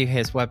 head to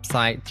his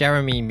website,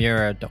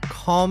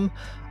 jeremymura.com.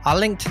 I'll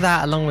link to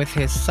that along with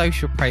his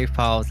social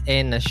profiles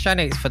in the show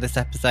notes for this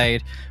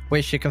episode,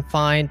 which you can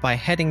find by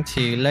heading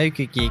to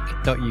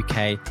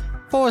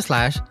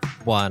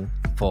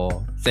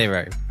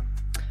logogeek.uk/140.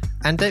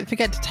 And don't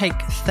forget to take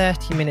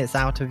 30 minutes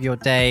out of your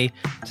day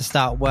to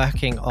start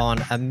working on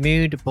a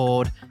mood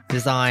board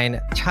design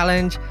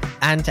challenge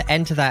and to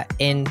enter that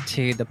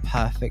into the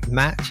perfect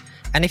match.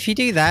 And if you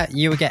do that,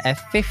 you will get a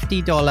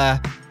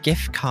 $50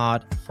 gift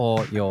card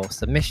for your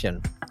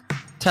submission.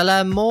 To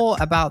learn more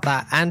about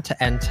that and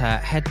to enter,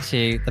 head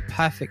to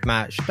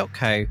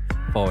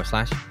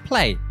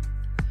theperfectmatch.co/play.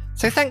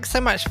 So thanks so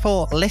much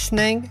for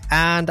listening,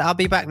 and I'll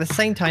be back the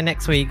same time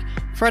next week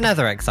for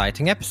another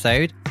exciting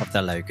episode of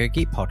the Logo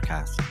Geek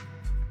podcast.